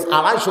 টাকার পেজ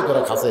 250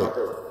 করে খাসে,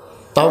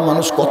 তাও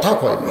মানুষ কথা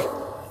কয় না।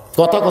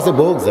 কথা কছে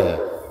ভোগ যায়।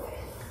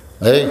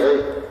 এই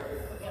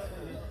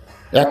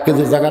 1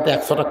 কেজির জায়গাতে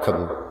 100 টাকা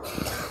খাবো।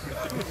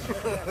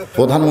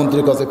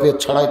 প্রধানমন্ত্রীর কাছে পেট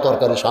ছাড়াই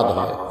তরকারি স্বাদ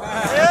হয়।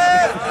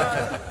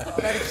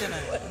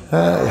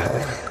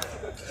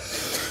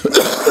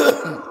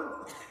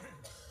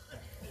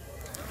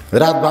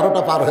 রাত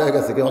 12টা পার হয়ে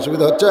গেছে, কি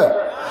অসুবিধা হচ্ছে?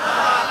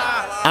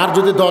 আর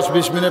যদি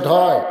 10-20 মিনিট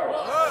হয়,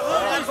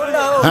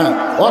 হ্যাঁ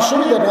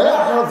অসুবিধা নয়।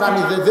 আপনারা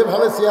জানি যে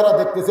যেভাবে চেহারা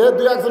দেখতেছে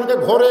 2-1জনকে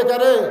ঘরে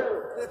একারে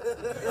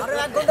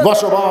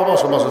বসো বাবা,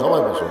 বসো বসো,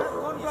 সবাই বসো।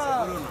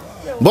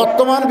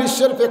 বর্তমান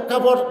বিশ্বের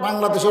প্রেক্ষাপট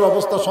বাংলাদেশের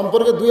অবস্থা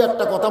সম্পর্কে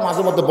 2-1টা কথা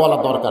মাঝে মধ্যে বলা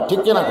দরকার, ঠিক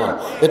কিনা? কোন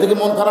এতে কি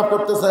মন খারাপ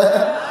করতেছে?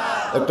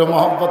 একটু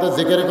মহব্বতে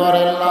জিকির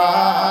করে লা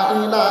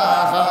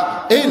ইলাহা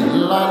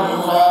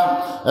ইল্লাল্লাহ,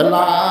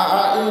 লা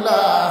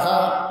ইলাহা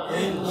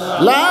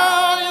লা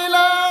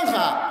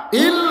ইলাহা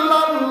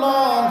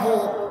ইল্লাল্লাহু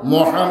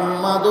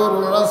মুহাম্মাদুর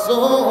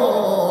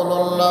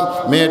রাসূলুল্লাহ।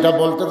 মেয়েটা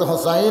বলতেছে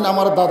হোসাইন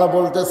আমার দাদা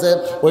বলতেছে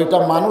ওইটা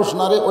মানুষ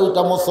না রে,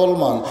 ওইটা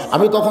মুসলমান।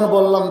 আমি তখন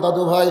বললাম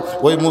দাদু ভাই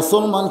ওই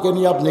মুসলমানকে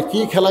নিয়ে আপনি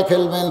কি খেলা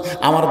খেলবেন?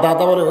 আমার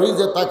দাদা বলে ওই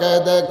যে তাকায়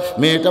দেখ।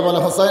 মেয়েটা বলে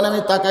হোসাইন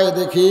আমি তাকায়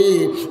দেখি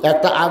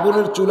একটা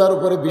আগুনের চুলার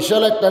উপরে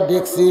বিশাল একটা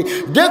ডেকসি,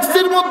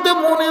 ডেকসির মধ্যে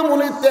মনে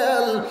মনে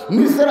তেল,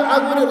 নিচের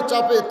আগুনের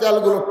চাপে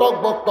তেলগুলো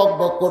টকবক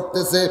টকবক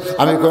করতেছে।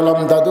 আমি বললাম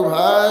দাদু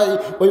ভাই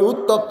ওই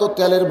উত্তপ্ত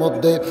তেলের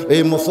মধ্যে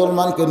এই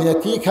মুসলমানকে নিয়ে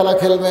কি খেলা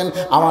খেলবেন?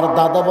 আমার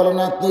দাদা বলে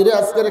না তীরে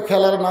আজকের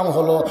খেলার নাম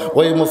হলো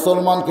ওই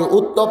মুসলমানকে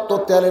উত্তপ্ত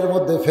তেলের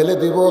মধ্যে ফেলে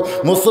দিব,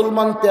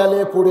 মুসলমান তেলে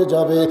পুড়ে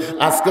যাবে।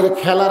 আজকের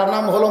খেলার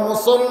নাম হলো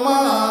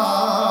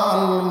মুসলমান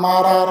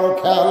মারার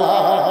খেলা।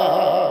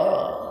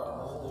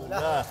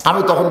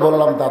 আমি তখন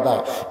বললাম দাদা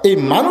এই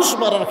মানুষ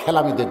মারার খেলা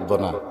আমি দেখব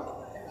না,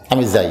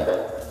 আমি যাই।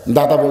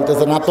 দাদা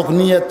বলতেছে না তোকে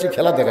নিয়ে যাচ্ছি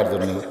খেলা দেখার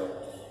জন্য।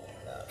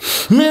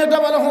 মেয়েটা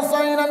বলে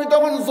হোসাইন আমি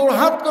তখন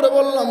জোরহাত করে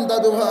বললাম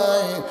দাদু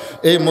ভাই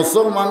এই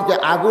মুসলমানকে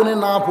আগুনে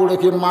না পুড়ে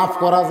কি মাফ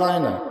করা যায়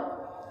না?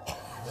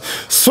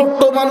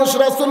 ছোট্ট মানুষ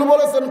রাসূল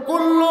বলেছেন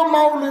কুল্লু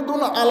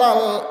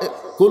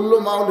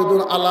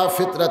মাউলিদুন আলা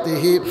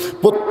ফিতরাতিহি,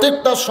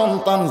 প্রত্যেকটা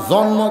সন্তান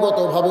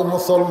জন্মগতভাবে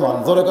মুসলমান।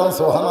 জোরে কান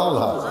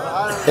সুবহানাল্লাহ।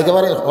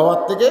 একেবারে হওয়ার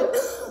থেকে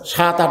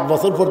 7-8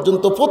 বছর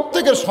পর্যন্ত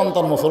প্রত্যেকের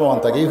সন্তান মুসলমান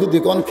থাকে, ইহুদি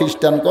কন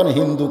খ্রিস্টান কন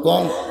হিন্দু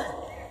কন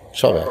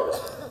সবাই।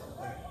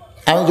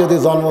 আমি যদি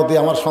জন্ম দিই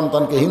আমার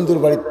সন্তানকে হিন্দুর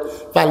বাড়ি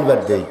পালবার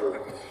দেই,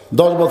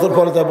 10 বছর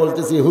পরে যা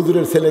বলতেছি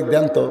হুজুরের ছেলেকে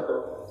দেন তো,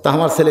 তা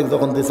আমার ছেলেকে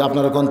যখন দিচ্ছে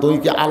আপনারা কোন তুই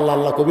কি আল্লাহ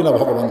আল্লাহ কবি না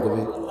ভগবান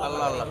কবি?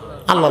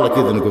 আল্লাহ আল্লাহ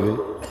কে জন কবি?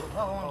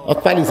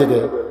 পালিয়েছে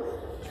কে?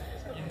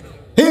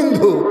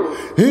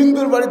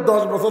 হিন্দুর বাড়ির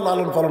 10 বছর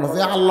লালন পালন হচ্ছে,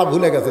 আল্লাহ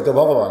ভুলে গেছে তো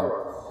ভগবান।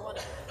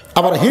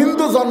 আবার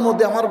হিন্দু জন্ম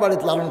দিয়ে আমার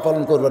বাড়িতে লালন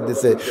পালন করবার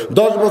দিচ্ছে,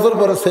 10 বছর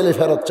পরে ছেলে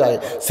ফেরত চায়,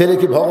 ছেলে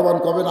কি ভগবান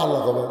কবে না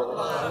আল্লাহ কবে?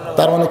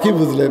 তার মানে কি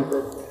বুঝলেন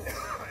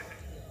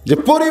যে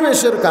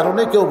পরিবেশের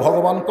কারণে কেউ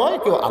ভগবান কয়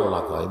কেউ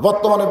আল্লাহ কয়।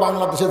 বর্তমানে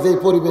বাংলাদেশে যে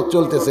পরিবেশ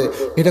চলতেছে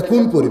এটা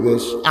কোন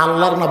পরিবেশ,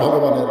 আল্লাহর না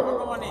ভগবানের?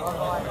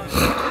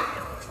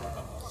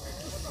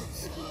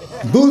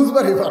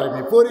 বুঝবারই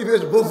পারেনি,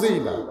 পরিবেশ বুঝেই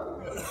না।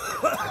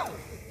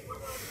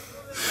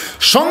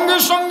 সঙ্গে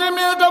সঙ্গে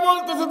মেয়েটা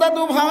বলতেছে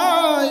দাদু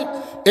ভাই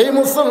এই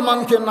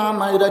মুসলমানকে না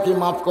মাইরা কি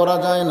মাফ করা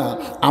যায় না?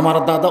 আমার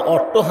দাদা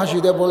অট্ট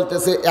হাসিতে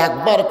বলতেছে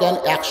একবার কেন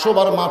 100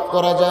 বার মাফ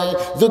করা যায়।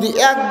 যদি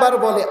একবার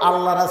বলে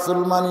আল্লাহ রাসূল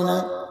মানি না,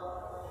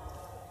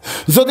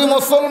 যদি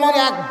মুসলমান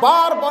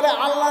একবার বলে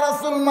আল্লাহ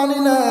রাসূল মানি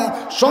না,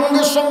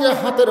 সঙ্গে সঙ্গে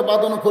হাতের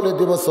বাঁধন খুলে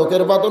দেব,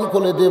 চোখের বাঁধন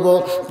খুলে দেব,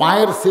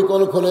 পায়ের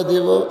শিকল খুলে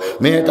দেব।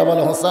 মেয়েটা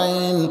বলে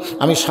হোসাইন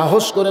আমি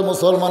সাহস করে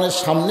মুসলমানের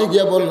সামনে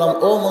গিয়ে বললাম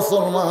ও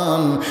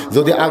মুসলমান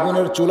যদি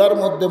আগুনের চুলার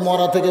মধ্যে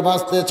মরা থেকে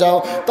বাঁচতে চাও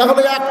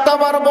তাহলে একটা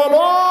বার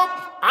বলো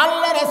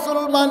আল্লাহ রাসূল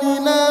মানি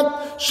না।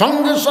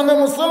 সঙ্গে সঙ্গে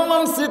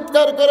মুসলমান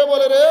চিৎকার করে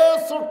বলে রে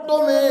ছোট্ট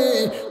মেয়ে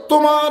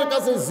তোমার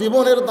কাছে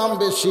জীবনের দাম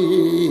বেশি,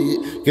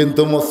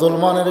 কিন্তু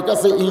মুসলমানের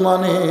কাছে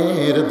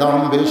ইমানের দাম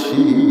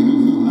বেশি।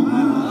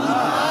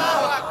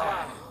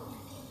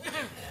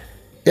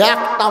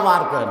 একটা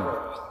বার কেন,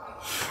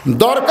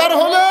 দরকার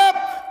হলে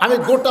আমি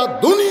গোটা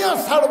দুনিয়া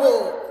ছাড়বো,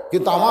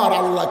 কিন্তু আমার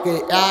আল্লাহকে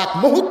এক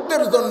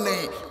মুহূর্তের জন্যে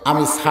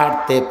আমি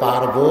ছাড়তে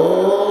পারবো।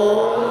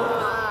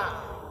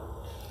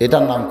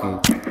 এটার নাম কি?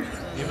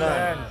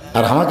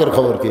 আর আমাদের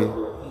খবর কি?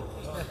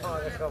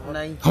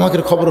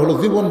 আমাদের খবর হলো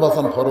জীবন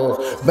বাঁচান খরচ,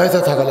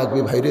 বেঁচে থাকা লাগবে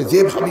ভাইরে,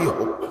 যেভাবেই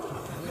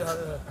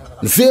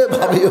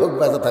হোক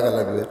বেঁচে থাকা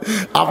লাগবে।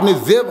 আপনি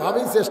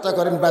যেভাবেই চেষ্টা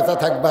করেন বেঁচে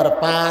থাকবার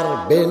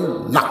পারবেন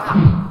না,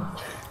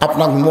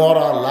 আপনার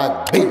মরা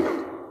লাগবে।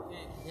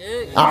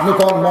 আপনি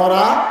কোন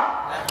মরা,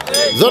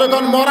 জোরে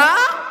কোন মরা,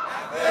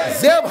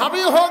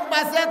 যেভাবেই হোক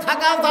বেঁচে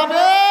থাকা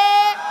যাবে।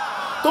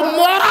 তো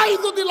মরাই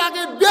যদি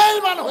লাগে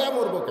বেঈমান হয়ে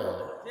মরবো কেন?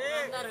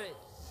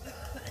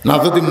 না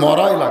যদি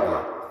মরাই লাগে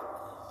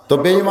তো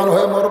বেঈমান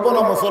হয়ে মরবো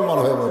না মুসলমান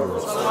হয়ে মরবো?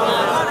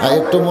 হ্যাঁ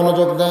একটু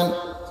মনোযোগ দেন।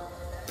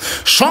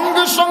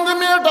 সঙ্গে সঙ্গে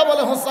মেয়েটা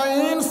বলে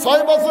হোসাইন 6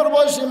 বছর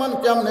বয়স ইমান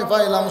কেমনে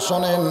পাইলাম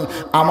শোনেন।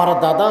 আমার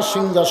দাদা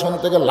সিংহাসন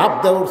থেকে লাফ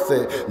দিয়ে উঠছে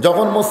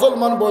যখন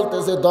মুসলমান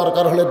বলতেছে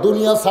দরকার হলে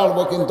দুনিয়া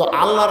ছাড়বো কিন্তু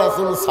আল্লাহ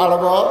রাসূল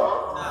ছাড়বো।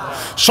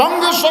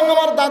 সঙ্গে সঙ্গে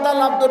আমার দাদা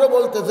লাফ ধরে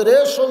বলতেছে রে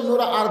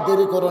সৈন্যরা আর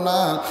দেরি করো না,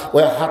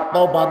 ওই হাত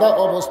পাও বাঁধা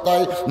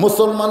অবস্থায়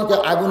মুসলমানকে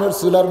আগুনের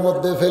চুলার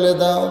মধ্যে ফেলে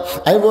দাও।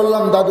 আমি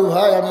বললাম দাদু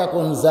ভাই আমি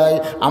এখন যাই।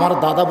 আমার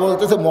দাদা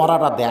বলতেছে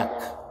মরাটা দেখ।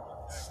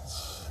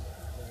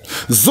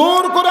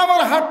 জোর করে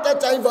আমার হাতটা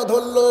চাইবা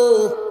ধরলো,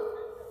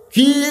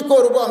 কি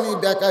করব আমি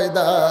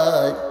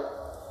বেকায়দায়।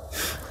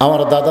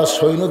 আমার দাদা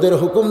সৈন্যদের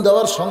হুকুম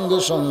দেওয়ার সঙ্গে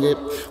সঙ্গে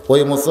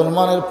ওই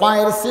মুসলমানের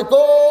পায়ের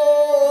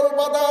শিকল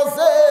বাঁধা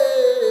আছে,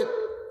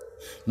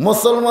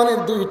 মুসলমানের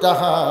 2টা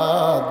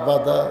হাত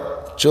বাঁধা,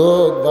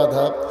 চোখ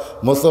বাঁধা,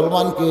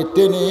 মুসলমানকে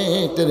টেনে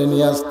টেনে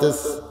নিয়ে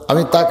আসতেছে।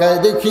 আমি তাকায়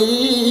দেখি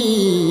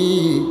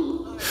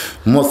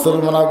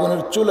মুসলমান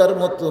আগুনের চুলার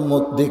মতো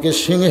দিকে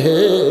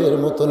সিংহের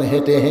মতন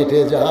হেঁটে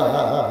হেঁটে যায়,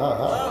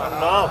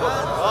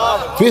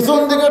 পিছন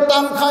দিকে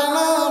টান খায়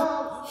না।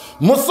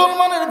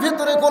 মুসলমানের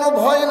ভিতরে কোনো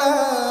ভয়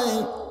নাই,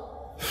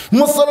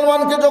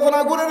 মুসলমানকে যখন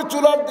আগুনের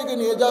চুলার দিকে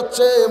নিয়ে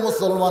যাচ্ছে,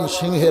 মুসলমান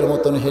সিংহের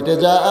মতন হেঁটে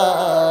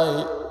যায়।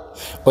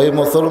 ওই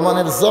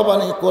মুসলমানের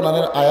জবানে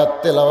কোরআনের আয়াত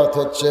তেলাওয়াত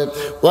হচ্ছে,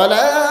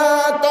 ওয়ালা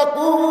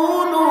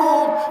তাকুলু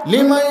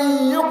লিমান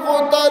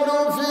ইউকতালু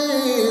ফি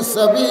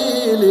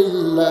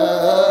সাবিলিল্লাহি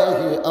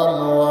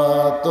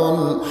আমওয়াতুন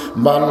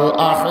বাল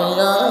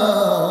আহইয়া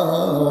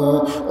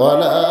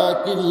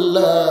ওয়ালাকিন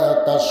লা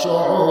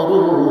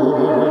তাশউরুন।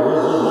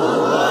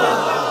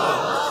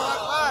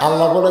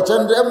 আল্লাহ বলেছেন,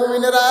 রে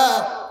মুমিনেরা,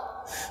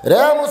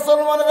 রে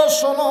মুসলমানেরা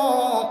শোনো,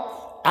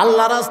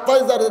 আল্লাহ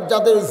রাস্তায়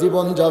যাদের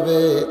জীবন যাবে,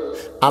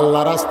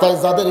 আল্লাহ রাস্তায়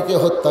যাদেরকে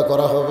হত্যা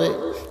করা হবে,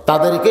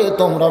 তাদেরকে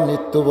তোমরা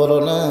মৃত্যু বলো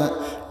না,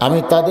 আমি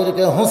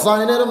তাদেরকে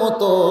হুসাইনের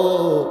মতো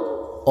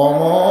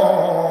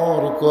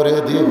অমর করে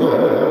দিব।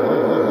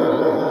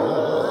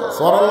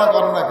 সরাল্লাহ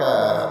কর্ণাকা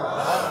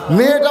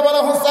মেয়েটা বলে,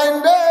 হুসাইন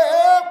রে,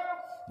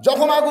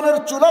 যখন আগুনের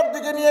চুলার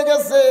দিকে নিয়ে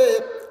গেছে,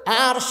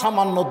 আর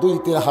সামান্য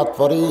 2-3 হাত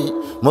পরে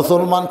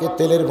মুসলমানকে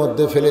তেলের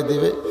মধ্যে ফেলে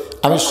দিবে,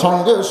 আমি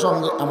সঙ্গে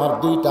সঙ্গে আমার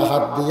 2টা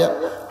হাত দিয়া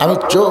আমি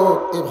চোখ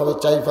এভাবে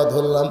চাইপা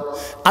ধরলাম।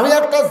 আমি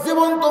একটা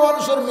জীবন্ত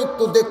মানুষের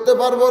মৃত্যু দেখতে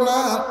পারবো না,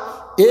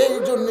 এই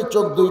জন্য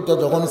চোখ 2টা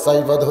যখন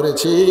চাইপা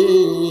ধরেছি,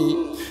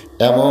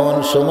 এমন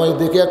সময়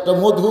দেখে একটা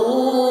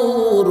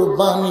মধুর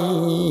বাণী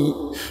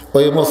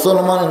ওই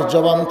মুসলমানের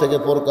জবান থেকে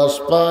প্রকাশ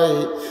পায়,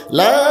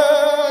 লা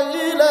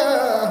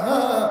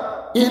ইলাহা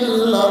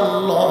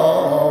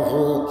ইল্লাল্লাহু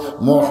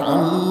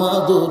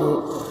মুহাম্মাদুর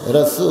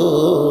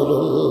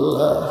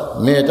রাসূলুল্লাহ।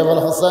 মেয়েটা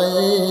বলে,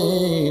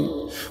 হুসাইন,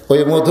 ওই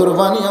মধুর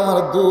বাণী আমার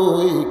 2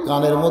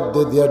 কানের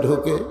মধ্যে দিয়ে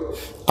ঢুকে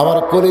আমার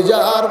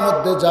কলিজার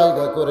মধ্যে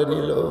জায়গা করে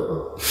নিল।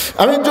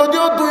 আমি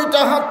যদিও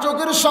 2টা হাত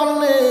চোখের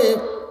সামনে,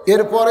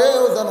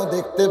 এরপরেও যেন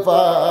দেখতে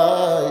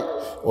পাই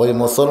ওই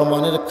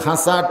মুসলমানের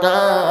খাঁচাটা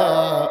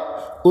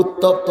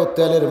উত্তপ্ত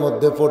তেলের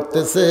মধ্যে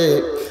পড়তেছে,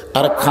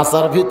 আর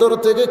খাঁচার ভিতর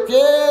থেকে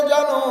কে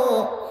যেন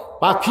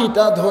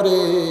পাখিটা ধরে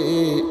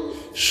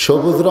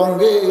সবুজ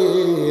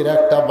রঙের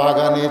একটা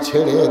বাগানে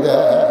ছেড়ে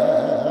দেয়।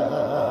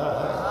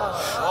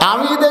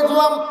 আমি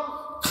দেখলাম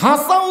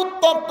খাঁচা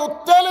উত্তপ্ত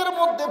তেলের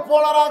মধ্যে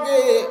পড়ার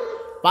আগে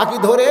পাখি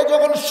ধরে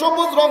যখন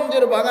সবুজ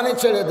রঙের বাগানে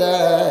ছেড়ে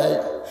দেয়,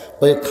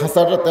 ওই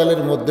খাঁচাটা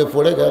তেলের মধ্যে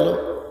পড়ে গেল।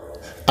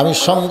 আমি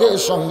সঙ্গে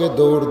সঙ্গে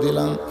দৌড়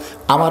দিলাম।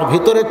 আমার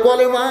ভিতরে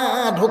কলেমা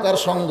ঢোকার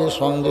সঙ্গে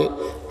সঙ্গে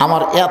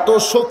আমার এত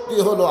শক্তি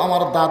হলো,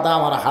 আমার দাদা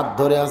আমার হাত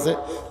ধরে আছে,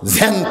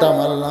 ঝ্যাংটা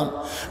মারলাম।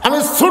 আমি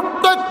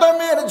ছোট্ট একটা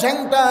মেয়ের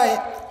ঝ্যাংটায়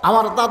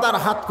আমার দাদার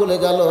হাত খুলে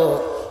গেল।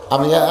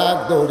 আমি এক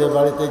দৌড়ে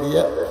বাড়িতে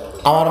গিয়ে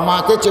আমার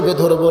মাকে চেপে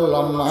ধরে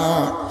বললাম, মা,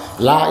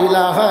 লা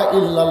ইলাহা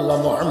ইল্লাল্লাহ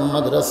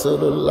মুহাম্মদ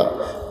রাসূলুল্লাহ।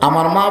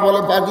 আমার মা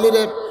বলে, পাগলি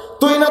রে,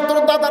 তুই না তোর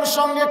দাদার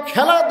সঙ্গে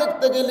খেলা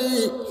দেখতে গেলি,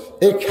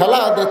 এই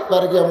খেলা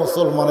দেখবার গিয়ে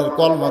মুসলমানের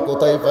কলমা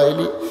কোথায়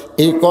পাইলি?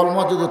 এই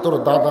কলমা যদি তোর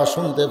দাদা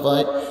শুনতে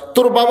পায়,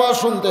 তোর বাবা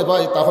শুনতে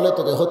পায়, তাহলে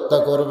তোকে হত্যা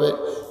করবে।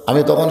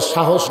 আমি তখন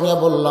সাহস নিয়ে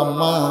বললাম,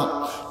 মা,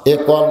 এ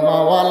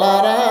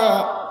কলমাওয়ালারা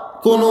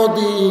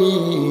কোনোদিন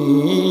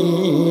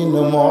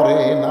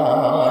মরে না,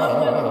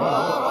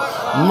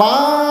 মা,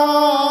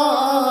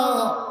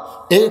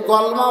 এই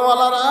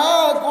কলমাওয়ালারা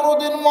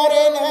কোনোদিন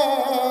মরে না।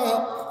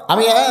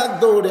 আমি এক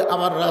দৌড়ে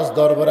আমার রাজ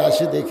দরবারে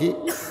আসি, দেখি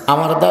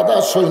আমার দাদা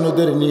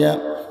সৈন্যদের নিয়ে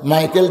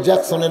মাইকেল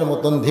জ্যাকসনের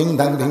মতন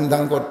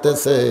ধিংধাং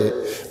করতেছে।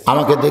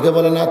 আমাকে দেখে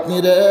বলে, নাতনি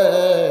রে,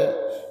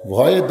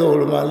 ভয়ে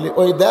দৌড় মারলি,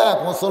 ওই দেখ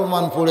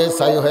মুসলমান পুড়ে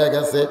ছাই হয়ে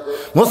গেছে,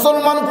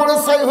 মুসলমান পুড়ে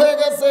ছাই হয়ে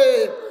গেছে।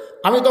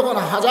 আমি তখন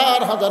হাজার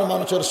হাজার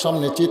মানুষের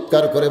সামনে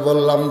চিৎকার করে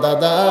বললাম,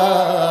 দাদা,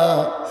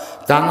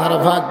 কানার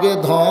ভাগ্যে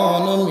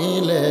ধন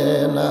মিলে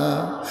না,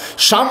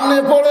 সামনে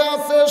পড়ে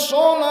আছে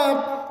সোনা,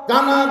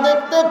 কানা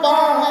দেখতে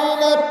পায়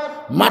না,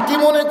 মাটি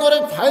মনে করে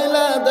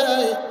ফাইলা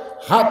দেয়,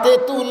 হাতে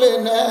তুলে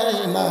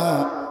নেয় না,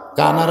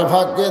 কানার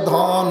ভাগ্যে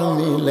ধন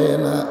মিলে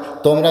না।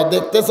 তোমরা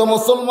দেখতেছো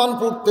মুসলমান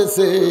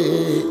পুড়তেছে,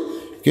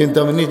 কিন্তু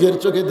আমি নিজের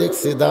চোখে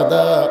দেখছি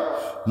দাদা,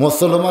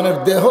 মুসলমানের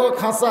দেহ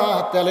খাঁচা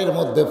তেলের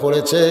মধ্যে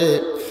পড়েছে,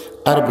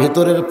 আর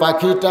ভিতরের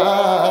পাখিটা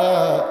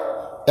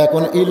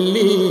এখন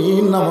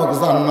ইল্লিন নামক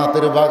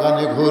জান্নাতের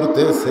বাগানে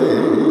ঘুরতেছে।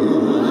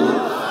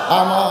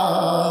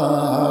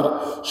 আমার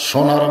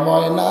সোনার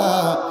ময়না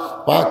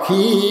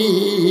পাখি,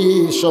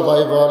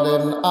 সবাই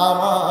বলেন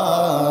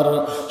আমার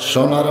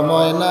সোনার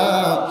ময়না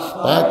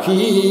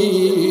পাখি,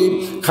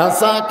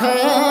 খাসা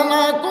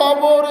খানা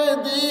কবরে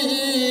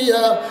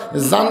দিয়া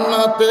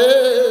জান্নাতে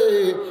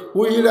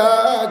উইরা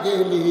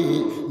গেলি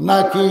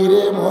নাকি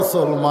রে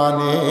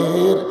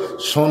মুসলমানের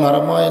সোনার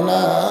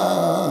ময়না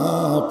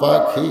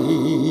পাখি।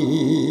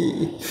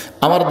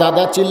 আমার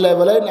দাদা চিল্লায়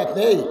বলে,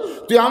 নাতনি,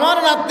 তুই আমার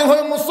নাতনি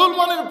হয়ে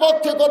মুসলমানের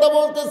পক্ষে কথা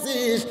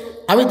বলতেছিস?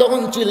 আমি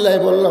তখন চিল্লাই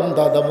বললাম,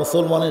 দাদা,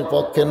 মুসলমানের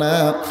পক্ষে না,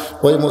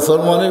 ওই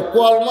মুসলমানের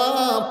কলমা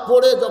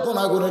পড়ে যখন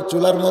আগুনের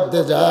চুলার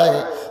মধ্যে যায়,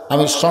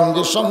 আমি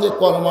সঙ্গে সঙ্গে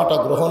কলমাটা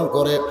গ্রহণ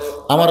করে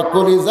আমার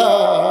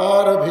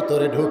কলিজার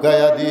ভিতরে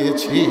ঢুকাইয়া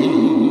দিয়েছি।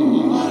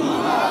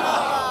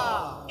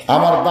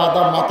 আমার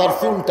দাদা মাথার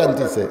চুল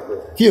টানতেছে,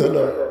 কি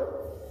হলো,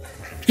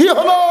 কি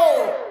হলো?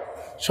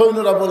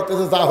 সৈন্যরা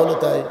বলতেছে, যা হলো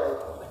তাই।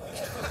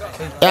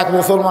 এক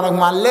মুসলমান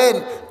মারলেন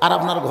আর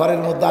আপনার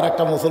ঘরের মধ্যে আর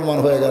একটা মুসলমান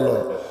হয়ে গেল।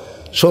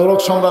 সৌরভ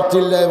সম্রাট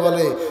চিল্লায়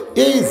বলে,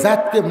 এই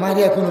জাতকে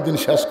মারিয়া কোনোদিন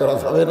শেষ করা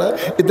যাবে না,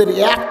 এদের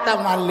একটা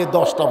মারলে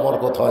 10টা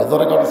বরকত হয়।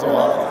 ধরে কারো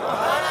স্বভাব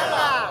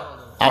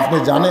আপনি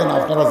জানেন,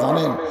 আপনারা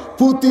জানেন,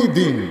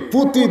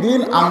 প্রতিদিন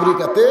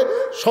আমেরিকাতে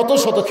শত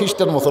শত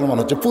খ্রিস্টান মুসলমান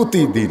হচ্ছে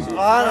প্রতিদিন।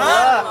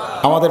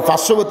 আমাদের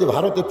পার্শ্ববর্তী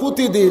ভারতে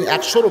প্রতিদিন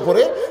 100-র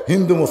উপরে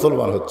হিন্দু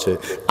মুসলমান হচ্ছে।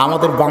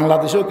 আমাদের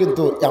বাংলাদেশেও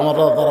কিন্তু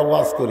আমরা যারা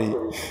ওয়াজ করি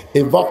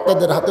এই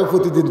বক্তাদের হাতেও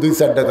প্রতিদিন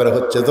 2-4টা করে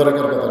হচ্ছে।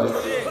 জোরেকার কথা নেই,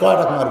 কয়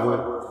টাকা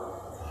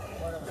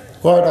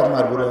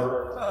মারবো রে?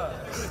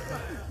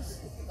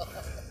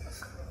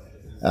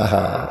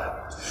 আহা,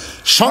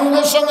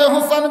 সঙ্গে সঙ্গে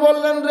হোসেন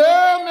বললেন, রে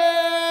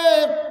মেয়ে,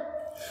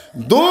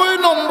 2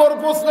 নম্বর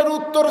প্রশ্নের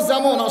উত্তর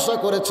যেমন আশা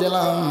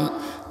করেছিলাম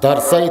তার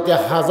চাইতে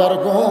 1000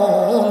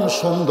 গুণ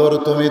সুন্দর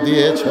তুমি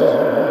দিয়েছ।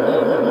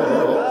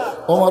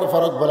 ওমর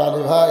ফারুক বলে,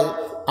 আলী ভাই,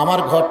 আমার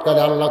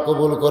ঘটকালে আল্লাহ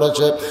কবুল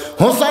করেছে।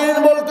 হোসাইন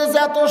বলতেছে,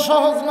 এত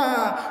সহজ না,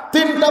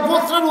 3টা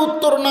প্রশ্নের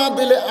উত্তর না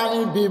দিলে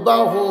আমি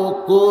বিবাহ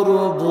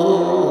করব।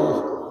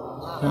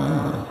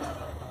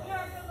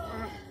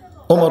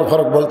 ওমর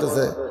ফারুক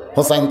বলতেছে,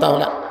 হোসাইন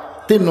তাহলে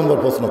 3 নম্বর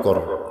প্রশ্ন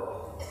করো।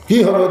 কি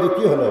হলো ওদিকে,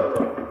 কি হলো?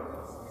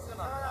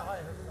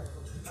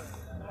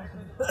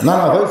 না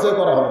হয়েছে,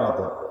 করা হবে না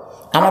তো।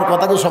 আমার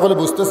কথা কি সকলে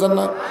বুঝতেছেন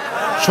না?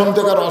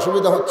 শুনতে কারো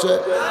অসুবিধা হচ্ছে?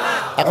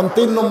 এখন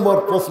 3 নম্বর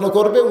প্রশ্ন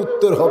করবে,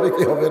 উত্তর হবে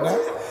কি হবে না।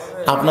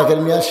 আপনাকে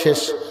নিয়ে শেষ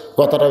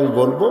কথাটা আমি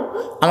বলবো।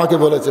 আমাকে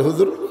বলেছে,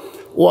 হুজুর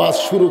ওয়াজ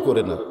শুরু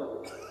করে না,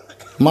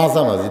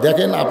 মাঝামাঝি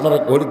দেখেন, আপনারা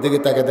ঘড়ির দিকে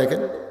তাকে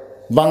দেখেন,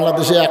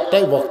 বাংলাদেশে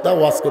একটাই বক্তা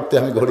ওয়াজ করতে,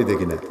 আমি ঘড়ি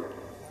দেখি না।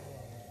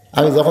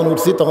 আমি যখন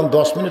উঠছি তখন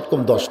 10 মিনিট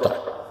কম 10টা,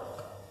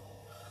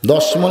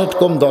 10 মিনিট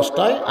কম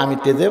 10টায় আমি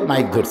টেজে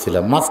মাইক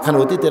ধরছিলাম। মাঝখানে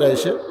অতিথিরা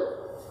এসে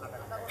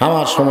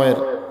আমার সময়ের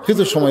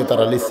কিছু সময়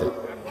তারা লিখছে।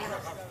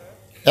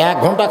 1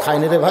 ঘন্টা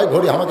খাইনি রে ভাই,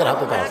 ঘড়ি আমাদের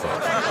হাতে তো আছে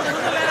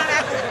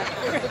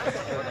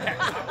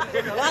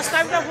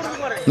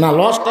না।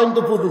 লস টাইম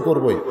তো পুরো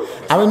করবোই।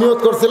 আমি নিয়ত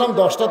করছিলাম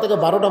 10টা থেকে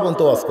 12টা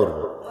পর্যন্ত ওয়াজ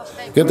করবো,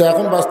 কিন্তু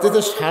এখন বাজতেছে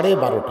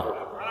 12:30।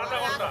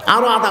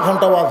 আরও আধা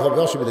ঘন্টা ওয়াজ হবে,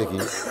 অসুবিধা কি?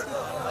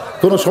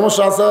 কোনো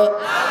সমস্যা আছে?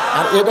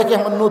 আর এটা কি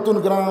আমার নতুন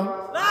গ্রাম?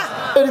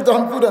 এটি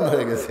তখন পুরান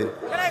হয়ে গেছে।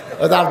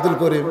 আব্দুল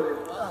করিম,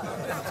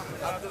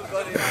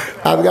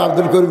 আজকে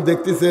আব্দুল করিম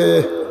দেখতেছে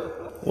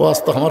ওয়াজ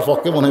তো আমার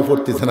পক্ষে মনে হয়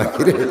পড়তেছে না,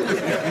 কিরে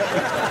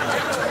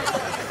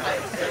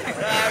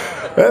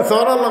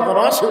সরাল্লাহ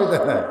করো, অসুবিধা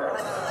নেই।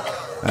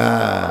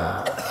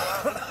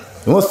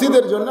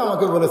 মসজিদের জন্য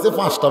আমাকে বলেছে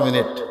 5টা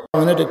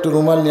মিনিট একটু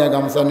রুমাল নিয়ে,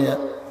 গামছা নিয়ে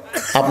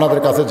আপনাদের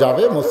কাছে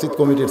যাবে। মসজিদ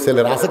কমিটির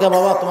ছেলেরা আছে কে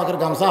বাবা? তোমাদের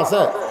গামছা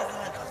আছে?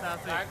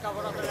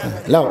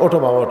 লাও, ওঠো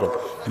বাবা, ওঠো।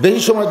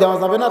 বেশি সময় দেওয়া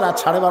যাবে না, রাত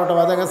 12:30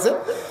 বাজে গেছে।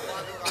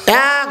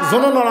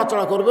 একজনও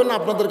নড়াচড়া করবেন না।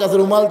 আপনাদের কাছে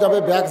রুমাল যাবে,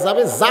 ব্যাগ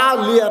যাবে, যা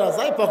লিয়ারা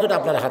যায় পকেটে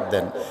আপনারা হাত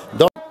দেন।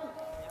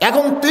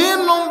 এখন 3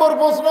 নম্বর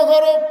প্রশ্ন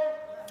করো।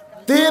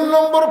 3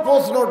 নম্বর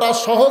প্রশ্নটা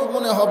সহজ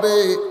মনে হবে,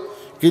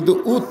 কিন্তু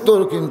উত্তর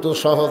কিন্তু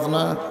সহজ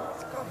না।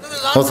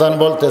 হোসেন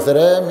বলতেছে,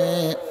 রে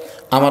মেয়ে,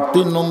 আমার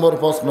 3 নম্বর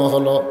প্রশ্ন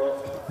হলো,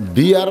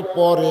 বিয়ার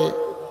পরে,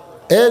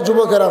 এ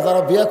যুবকেরা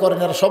যারা বিয়ে করেন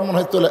এরা সব মনে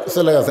হয়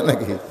চলে গেছে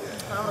নাকি?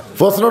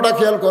 প্রশ্নটা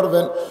খেয়াল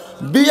করবেন।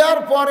 বিয়ার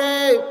পরে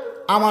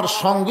আমার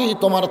সঙ্গী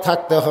তোমার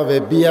থাকতে হবে,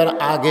 বিয়ার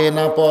আগে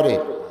না পরে?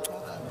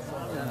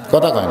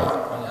 কথা কয় না।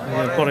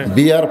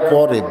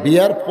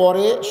 বিয়ার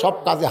পরে সব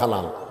কাজে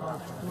হালাল,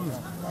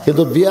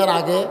 কিন্তু বিয়ার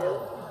আগে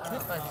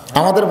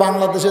আমাদের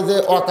বাংলাদেশে যে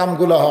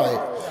অকামগুলো হয়,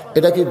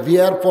 এটা কি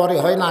বিয়ার পরে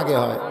হয় না আগে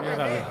হয়?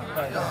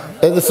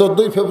 এই যে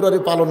 14ই ফেব্রুয়ারি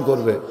পালন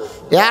করবে,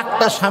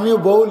 একটা স্বামী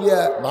বউ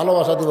লিয়া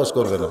ভালোবাসা দিবস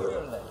করবে না,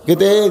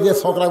 কিন্তু এই যে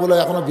ছোকরাগুলো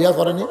এখনো বিয়ে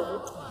করেনি,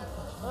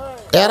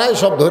 এরাই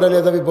সব ধরে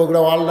নিয়ে যাবে।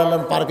 বগুড়া ওয়ার্ল্ড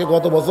পার্কে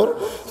গত বছর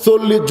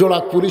 40 জোড়া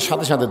পুলিশ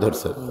সাথে সাথে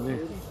ধরছে।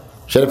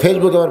 সেটা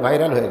ফেসবুকে আবার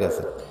ভাইরাল হয়ে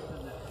গেছে।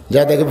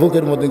 যা দেখে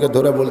বুকের মধ্যে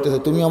ধরে বলতেছে,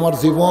 তুমি আমার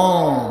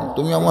জীবন,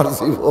 তুমি আমার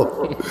জীবন।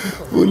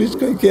 পুলিশ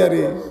কই কে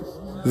আরে,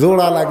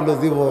 জোড়া লাগলো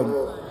জীবন।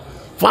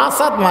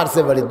 5-7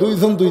 মারছে বাড়ি, 2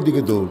 জন 2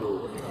 দিকে দৌড়।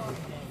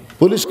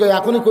 পুলিশ কই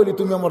এখনই কইলি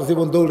তুমি আমার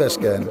জীবন, দৌড়াস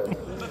কেন?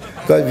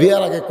 কই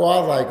বিয়ার আগে কোয়া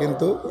যায়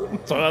কিন্তু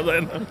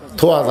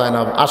থোয়া যায় না।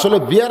 আসলে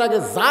বিয়ার আগে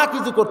যা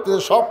কিছু করতে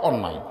সব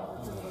অন্যায়।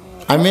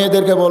 আমি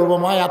মেয়েদেরকে বলবো,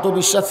 মা এত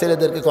বিশ্বাস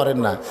ছেলেদেরকে করেন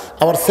না।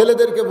 আবার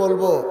ছেলেদেরকে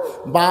বলবো,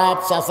 বাপ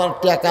চাচার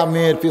টাকা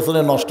মেয়ের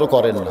পিছনে নষ্ট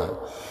করেন না।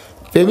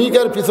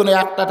 প্রেমিকের পিছনে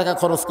 1টা টাকা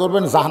খরচ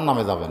করবেন,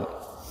 জাহান্নামে যাবেন।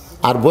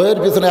 আর বইয়ের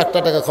পিছনে 1টা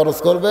টাকা খরচ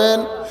করবেন,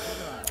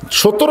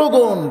 17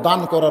 গুণ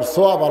দান করার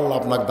সওয়াব আল্লাহ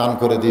আপনাকে দান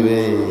করে দিবে।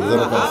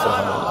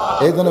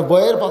 এই জন্য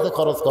বইয়ের পাশে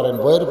খরচ করেন,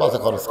 বইয়ের পাশে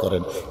খরচ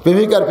করেন।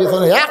 প্রেমিকার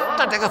পিছনে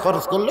 1টা টাকা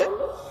খরচ করলে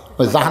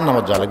ওই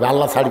জাহান্নামে যাওয়া লাগবে,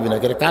 আল্লাহ ছাড়বি না।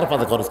 কার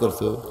পাশে খরচ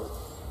করছো?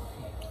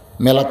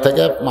 মেলার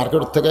থেকে,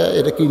 মার্কেট থেকে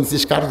এটা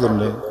কিনছিস কার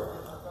জন্যে?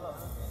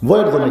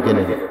 বইয়ের জন্য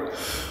কিনে।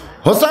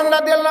 হোসেন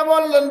রাদিয়াল্লাহু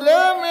বললেন, রে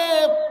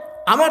মেয়ে,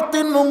 আমার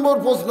 3 নম্বর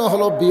প্রশ্ন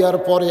হলো, বিয়ার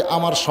পরে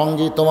আমার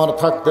সঙ্গী তোমার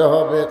থাকতে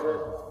হবে।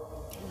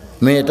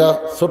 মেয়েটা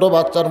ছোট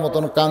বাচ্চার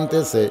মতন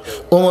কাঁদতেছে।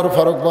 ওমর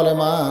ফারুক বলে,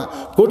 মা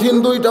কঠিন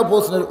দুইটা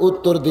প্রশ্নের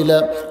উত্তর দিলে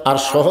আর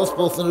সহজ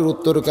প্রশ্নের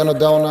উত্তর কেন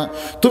দাও না?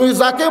 তুমি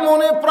যাকে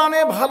মনে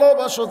প্রাণে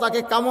ভালোবাসো, তাকে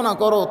কামনা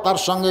করো, তার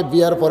সঙ্গে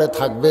বিয়ার পরে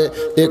থাকবে,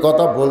 এ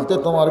কথা বলতে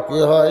তোমার কি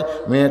হয়?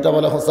 মেয়েটা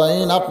বলে,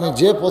 হোসাইন আপনি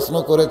যে প্রশ্ন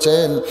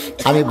করেছেন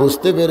আমি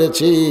বুঝতে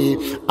পেরেছি।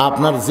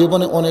 আপনার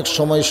জীবনে অনেক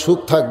সময় সুখ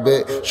থাকবে,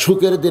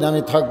 সুখের দিন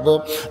আমি থাকব,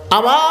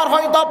 আবার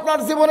হয়তো আপনার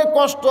জীবনে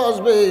কষ্ট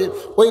আসবে,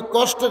 ওই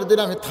কষ্টের দিন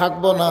আমি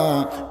থাকব না।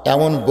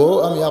 এমন বউ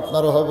আমি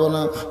আপনারও হব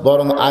না।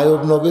 বরং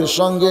আয়ুব নবীর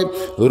সঙ্গে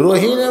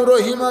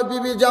রহিমা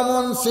বিবি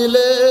যেমন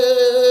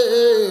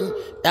ছিলেন,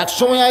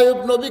 একসময় আয়ুব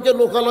নবীকে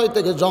লোকালয়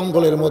থেকে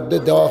জঙ্গলের মধ্যে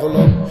দেওয়া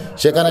হলো,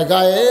 সেখানে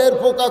গায়ের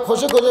পোকা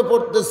খসে খসে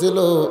পড়তেছিল,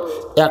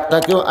 একটা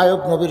কেউ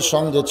আয়ুব নবীর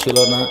সঙ্গে ছিল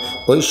না।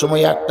 ওই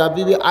সময় একটা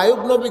বিবি আয়ুব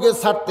নবীকে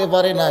ছাড়তে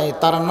পারে নাই,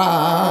 তার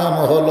নাম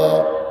হলো,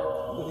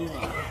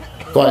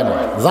 কয় না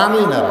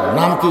জানি না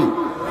নাম কি,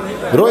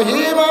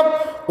 রহিমা।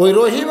 ওই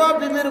রহিমা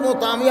বিবির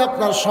মতো আমি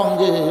আপনার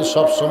সঙ্গে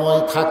সব সময়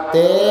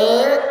থাকতে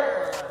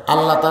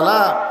আল্লাহ তাআলা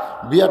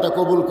বিয়াটা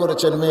কবুল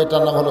করেছেন।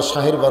 মেয়েটার নাম হলো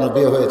শাহির বানু,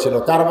 বিয়ে হয়েছিল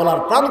কারবালার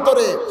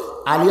প্রান্তরে।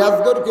 আলী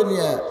আসগরকে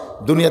নিয়ে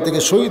দুনিয়া থেকে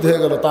শহীদ হয়ে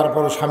গেল,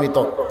 তারপরে স্বামী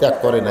ত্যাগ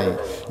করে নাই।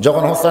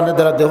 যখন হোসেনের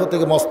দ্বারা দেহ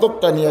থেকে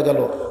মস্তকটা নিয়ে গেল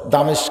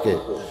দামেশকে,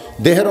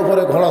 দেহের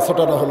ওপরে ঘোড়া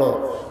ছোটানো হলো,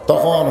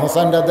 তখন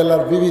হোসেন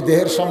রাদিয়াল্লাহু বিবি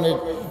দেহের সামনে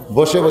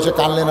বসে বসে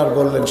কানলেন আর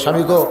বললেন,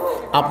 স্বামী গো,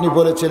 আপনি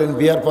বলেছিলেন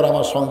বিয়ার পর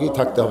আমার সঙ্গেই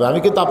থাকতে হবে, আমি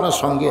কিন্তু আপনার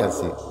সঙ্গে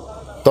আছি,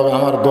 তবে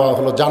আমার দোয়া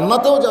হলো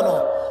জান্নাতেও যেন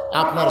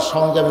আপনার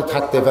সঙ্গে আমি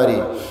থাকতে পারি।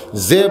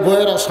 যে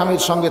বউয়েরা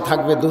স্বামীর সঙ্গে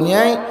থাকবে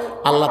দুনিয়ায়,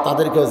 আল্লাহ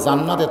তাদেরকেও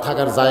জান্নাতে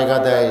থাকার জায়গা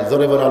দেয়।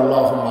 জোরে বলে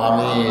আল্লাহুম্মা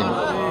আমিন।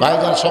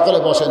 ভাইজান সকলে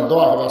বসেন,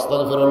 দোয়া হবে।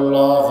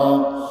 আস্তাগফিরুল্লাহ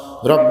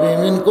রব্বি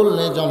মিন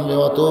কুল্লি যামবি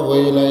ওয়া তুবু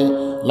ইলাইহি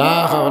লা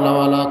হাওলা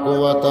ওয়ালা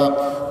কুওয়াতা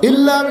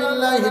ইল্লা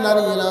বিল্লাহিল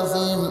আলিয়্যিল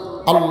আযীম।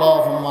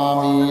 আল্লাহুম্মা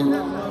আমিন।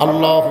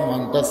 আল্লাহুম্মা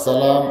আনতাস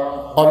সালাম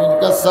ওয়া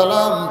মিনকাস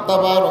সালাম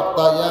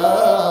তাবারাকতা ইয়া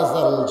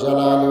যাল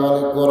জালালি ওয়াল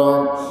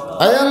ইকরাম।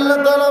 আয় আল্লাহ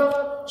তাআলা,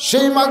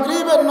 সেই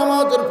মাগরিবের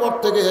নামাজের পর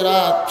থেকে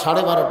রাত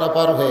 12:30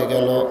 পার হয়ে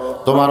গেল,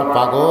 তোমার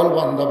পাগল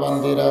বান্দা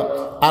বান্দিরা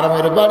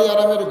আরামের বাড়ি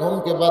আরামের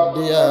ঘুমকে বাদ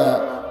দিয়া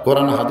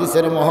কোরআন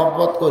হাদিসের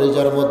মহব্বত করে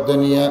যার মধ্যে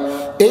নিয়ে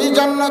এই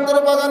জান্নাতের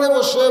বাগানে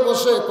বসে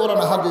বসে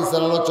কোরআন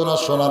হাদিসের আলোচনা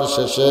শোনার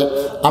শেষে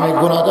আমি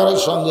গুনাহগারের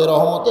সঙ্গে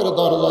রহমতের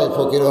দরজায়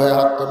ফকির হয়ে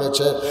হাত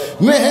তুলেছে।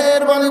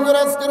 মেহেরবানি করে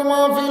আজকের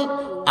মাহফিল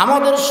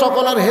আমাদের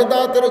সকলের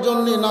হেদায়েতের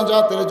জন্য,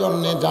 নাজাতের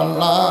জন্য,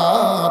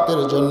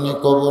 জান্নাতের জন্য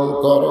কবুল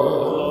করো।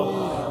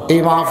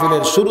 এই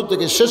মাহফিলের শুরু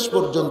থেকে শেষ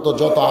পর্যন্ত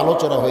যত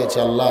আলোচনা হয়েছে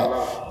আল্লাহ,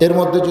 এর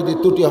মধ্যে যদি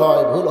ত্রুটি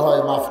হয়, ভুল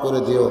হয়, মাফ করে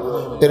দিও।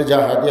 এর যা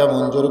হাদিয়া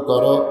মঞ্জুর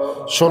করো।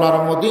 সোনার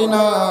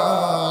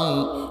মদিনায়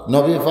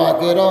নবী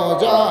পাকের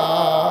রওজা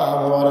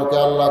মুবারকে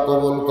আল্লাহ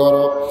কবুল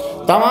করো।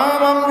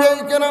 তামাম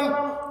আম্বিয়ায়ে কেরাম,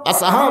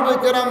 আসহাবে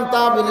কেরাম,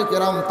 তাবিঈনে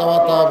কেরাম,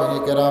 তাবিঈনে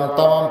কেরাম,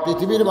 তামাম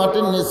পৃথিবীর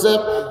মাটির নিচে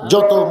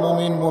যত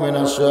মুমিন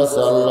মুমিনা শুয়ে আছে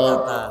আল্লাহ,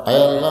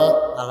 আয় আল্লাহ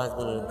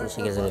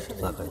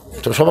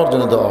সবার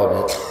জন্য দেওয়া হবে।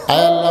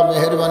 আয় আল্লাহ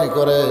মেহেরবানি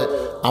করে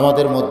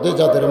আমাদের মধ্যে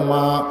যাদের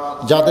মা,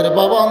 যাদের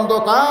বাবা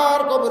অন্ধকার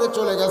কবরে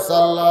চলে গেছে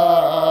আল্লাহ,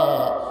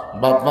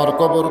 বাপ মার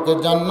কবরকে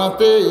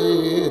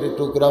জান্নাতের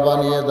টুকরা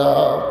বানিয়ে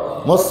দাও।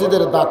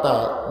 মসজিদের দাতা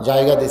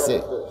জায়গা দিছে,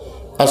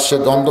 আর সে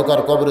অন্ধকার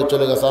কবরে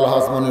চলে গেছে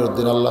আলহাজ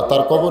মনিরউদ্দিন, আল্লাহ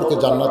তার কবরকে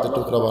জান্নাতে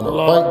টুকরা বানাও।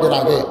 কয়েকদিন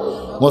আগে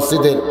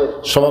মসজিদের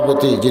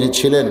সভাপতি যিনি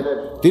ছিলেন,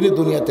 তিনি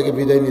দুনিয়া থেকে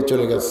বিদায় নিয়ে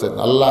চলে গেছেন,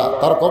 আল্লাহ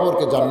তার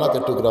কবরকে জান্নাতে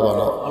টুকরা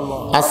বানাও।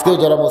 আজকেও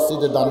যারা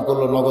মসজিদে দান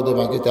করলো নগদে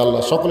বাকিতে,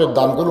 আল্লাহ সকলের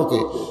দানগুলোকে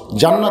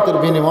জান্নাতের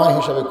বিনিময়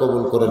হিসাবে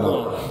কবুল করে নাও।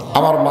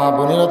 আমার মা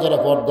বোনেরা যারা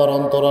পর্দার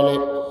অন্তরালে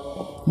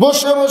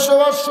বসে বসে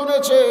ওয়াজ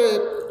শুনেছে,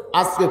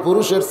 আজকে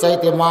পুরুষের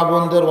চাইতে মা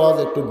বোনদের ওয়াজ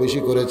একটু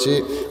বেশি করেছে।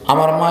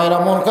 আমার মায়েরা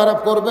মন খারাপ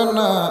করবেন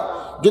না,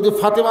 যদি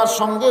ফাতেমার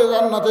সঙ্গে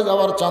জান্নাতে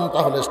যাওয়ার চান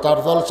তাহলে স্টার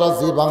জলসা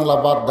জি বাংলা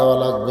বাদ দেওয়া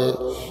লাগবে।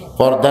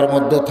 পর্দার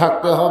মধ্যে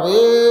থাকতে হবে,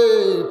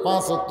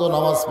 5 ওয়াক্ত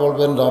নামাজ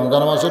পড়বেন,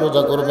 রমজান মাসে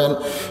রোজা করবেন,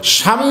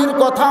 স্বামীর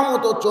কথা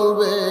মতো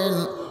চলবেন।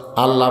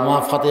 আল্লাহ মা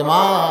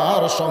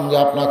ফাতেমার সঙ্গে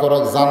আপনাকে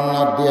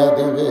জান্নাত দিয়া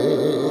দিবে।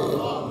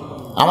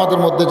 আমাদের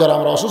মধ্যে যারা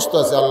আমরা অসুস্থ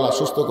আছি আল্লাহ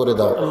সুস্থ করে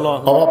দাও,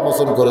 অভাব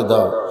মোচন করে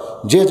দাও।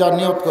 যে যা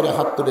নিয়ত করে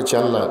হাত তুলেছে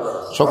আল্লাহ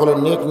সকলের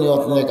নেক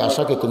নিয়ত নেক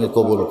আশাকে তুমি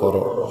কবুল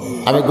করো।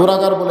 আমি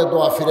গুনাহগার বলে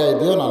দোয়া ফিরাই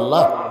দিও না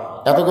আল্লাহ।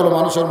 এতগুলো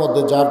মানুষের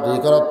মধ্যে যার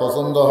 2 রাকাত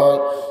পছন্দ হয়,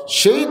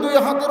 সেই 2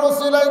 হাতের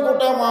ওসিলায়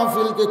গোটা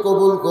মাহফিলকে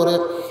কবুল করে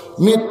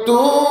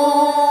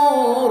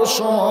মৃত্যুর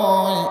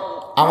সময়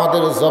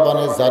আমাদের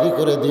জবানে জারি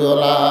করে দিও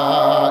লা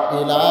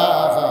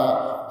ইলাহা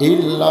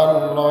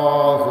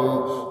ইল্লাল্লাহু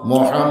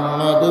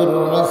মুহাম্মাদুর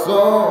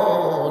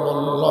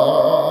রাসূলুল্লাহ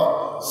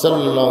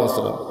সাল্লাল্লাহু আলাইহি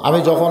ওয়াসাল্লাম। আমি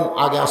যখন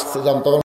আগে আসছিলাম তখন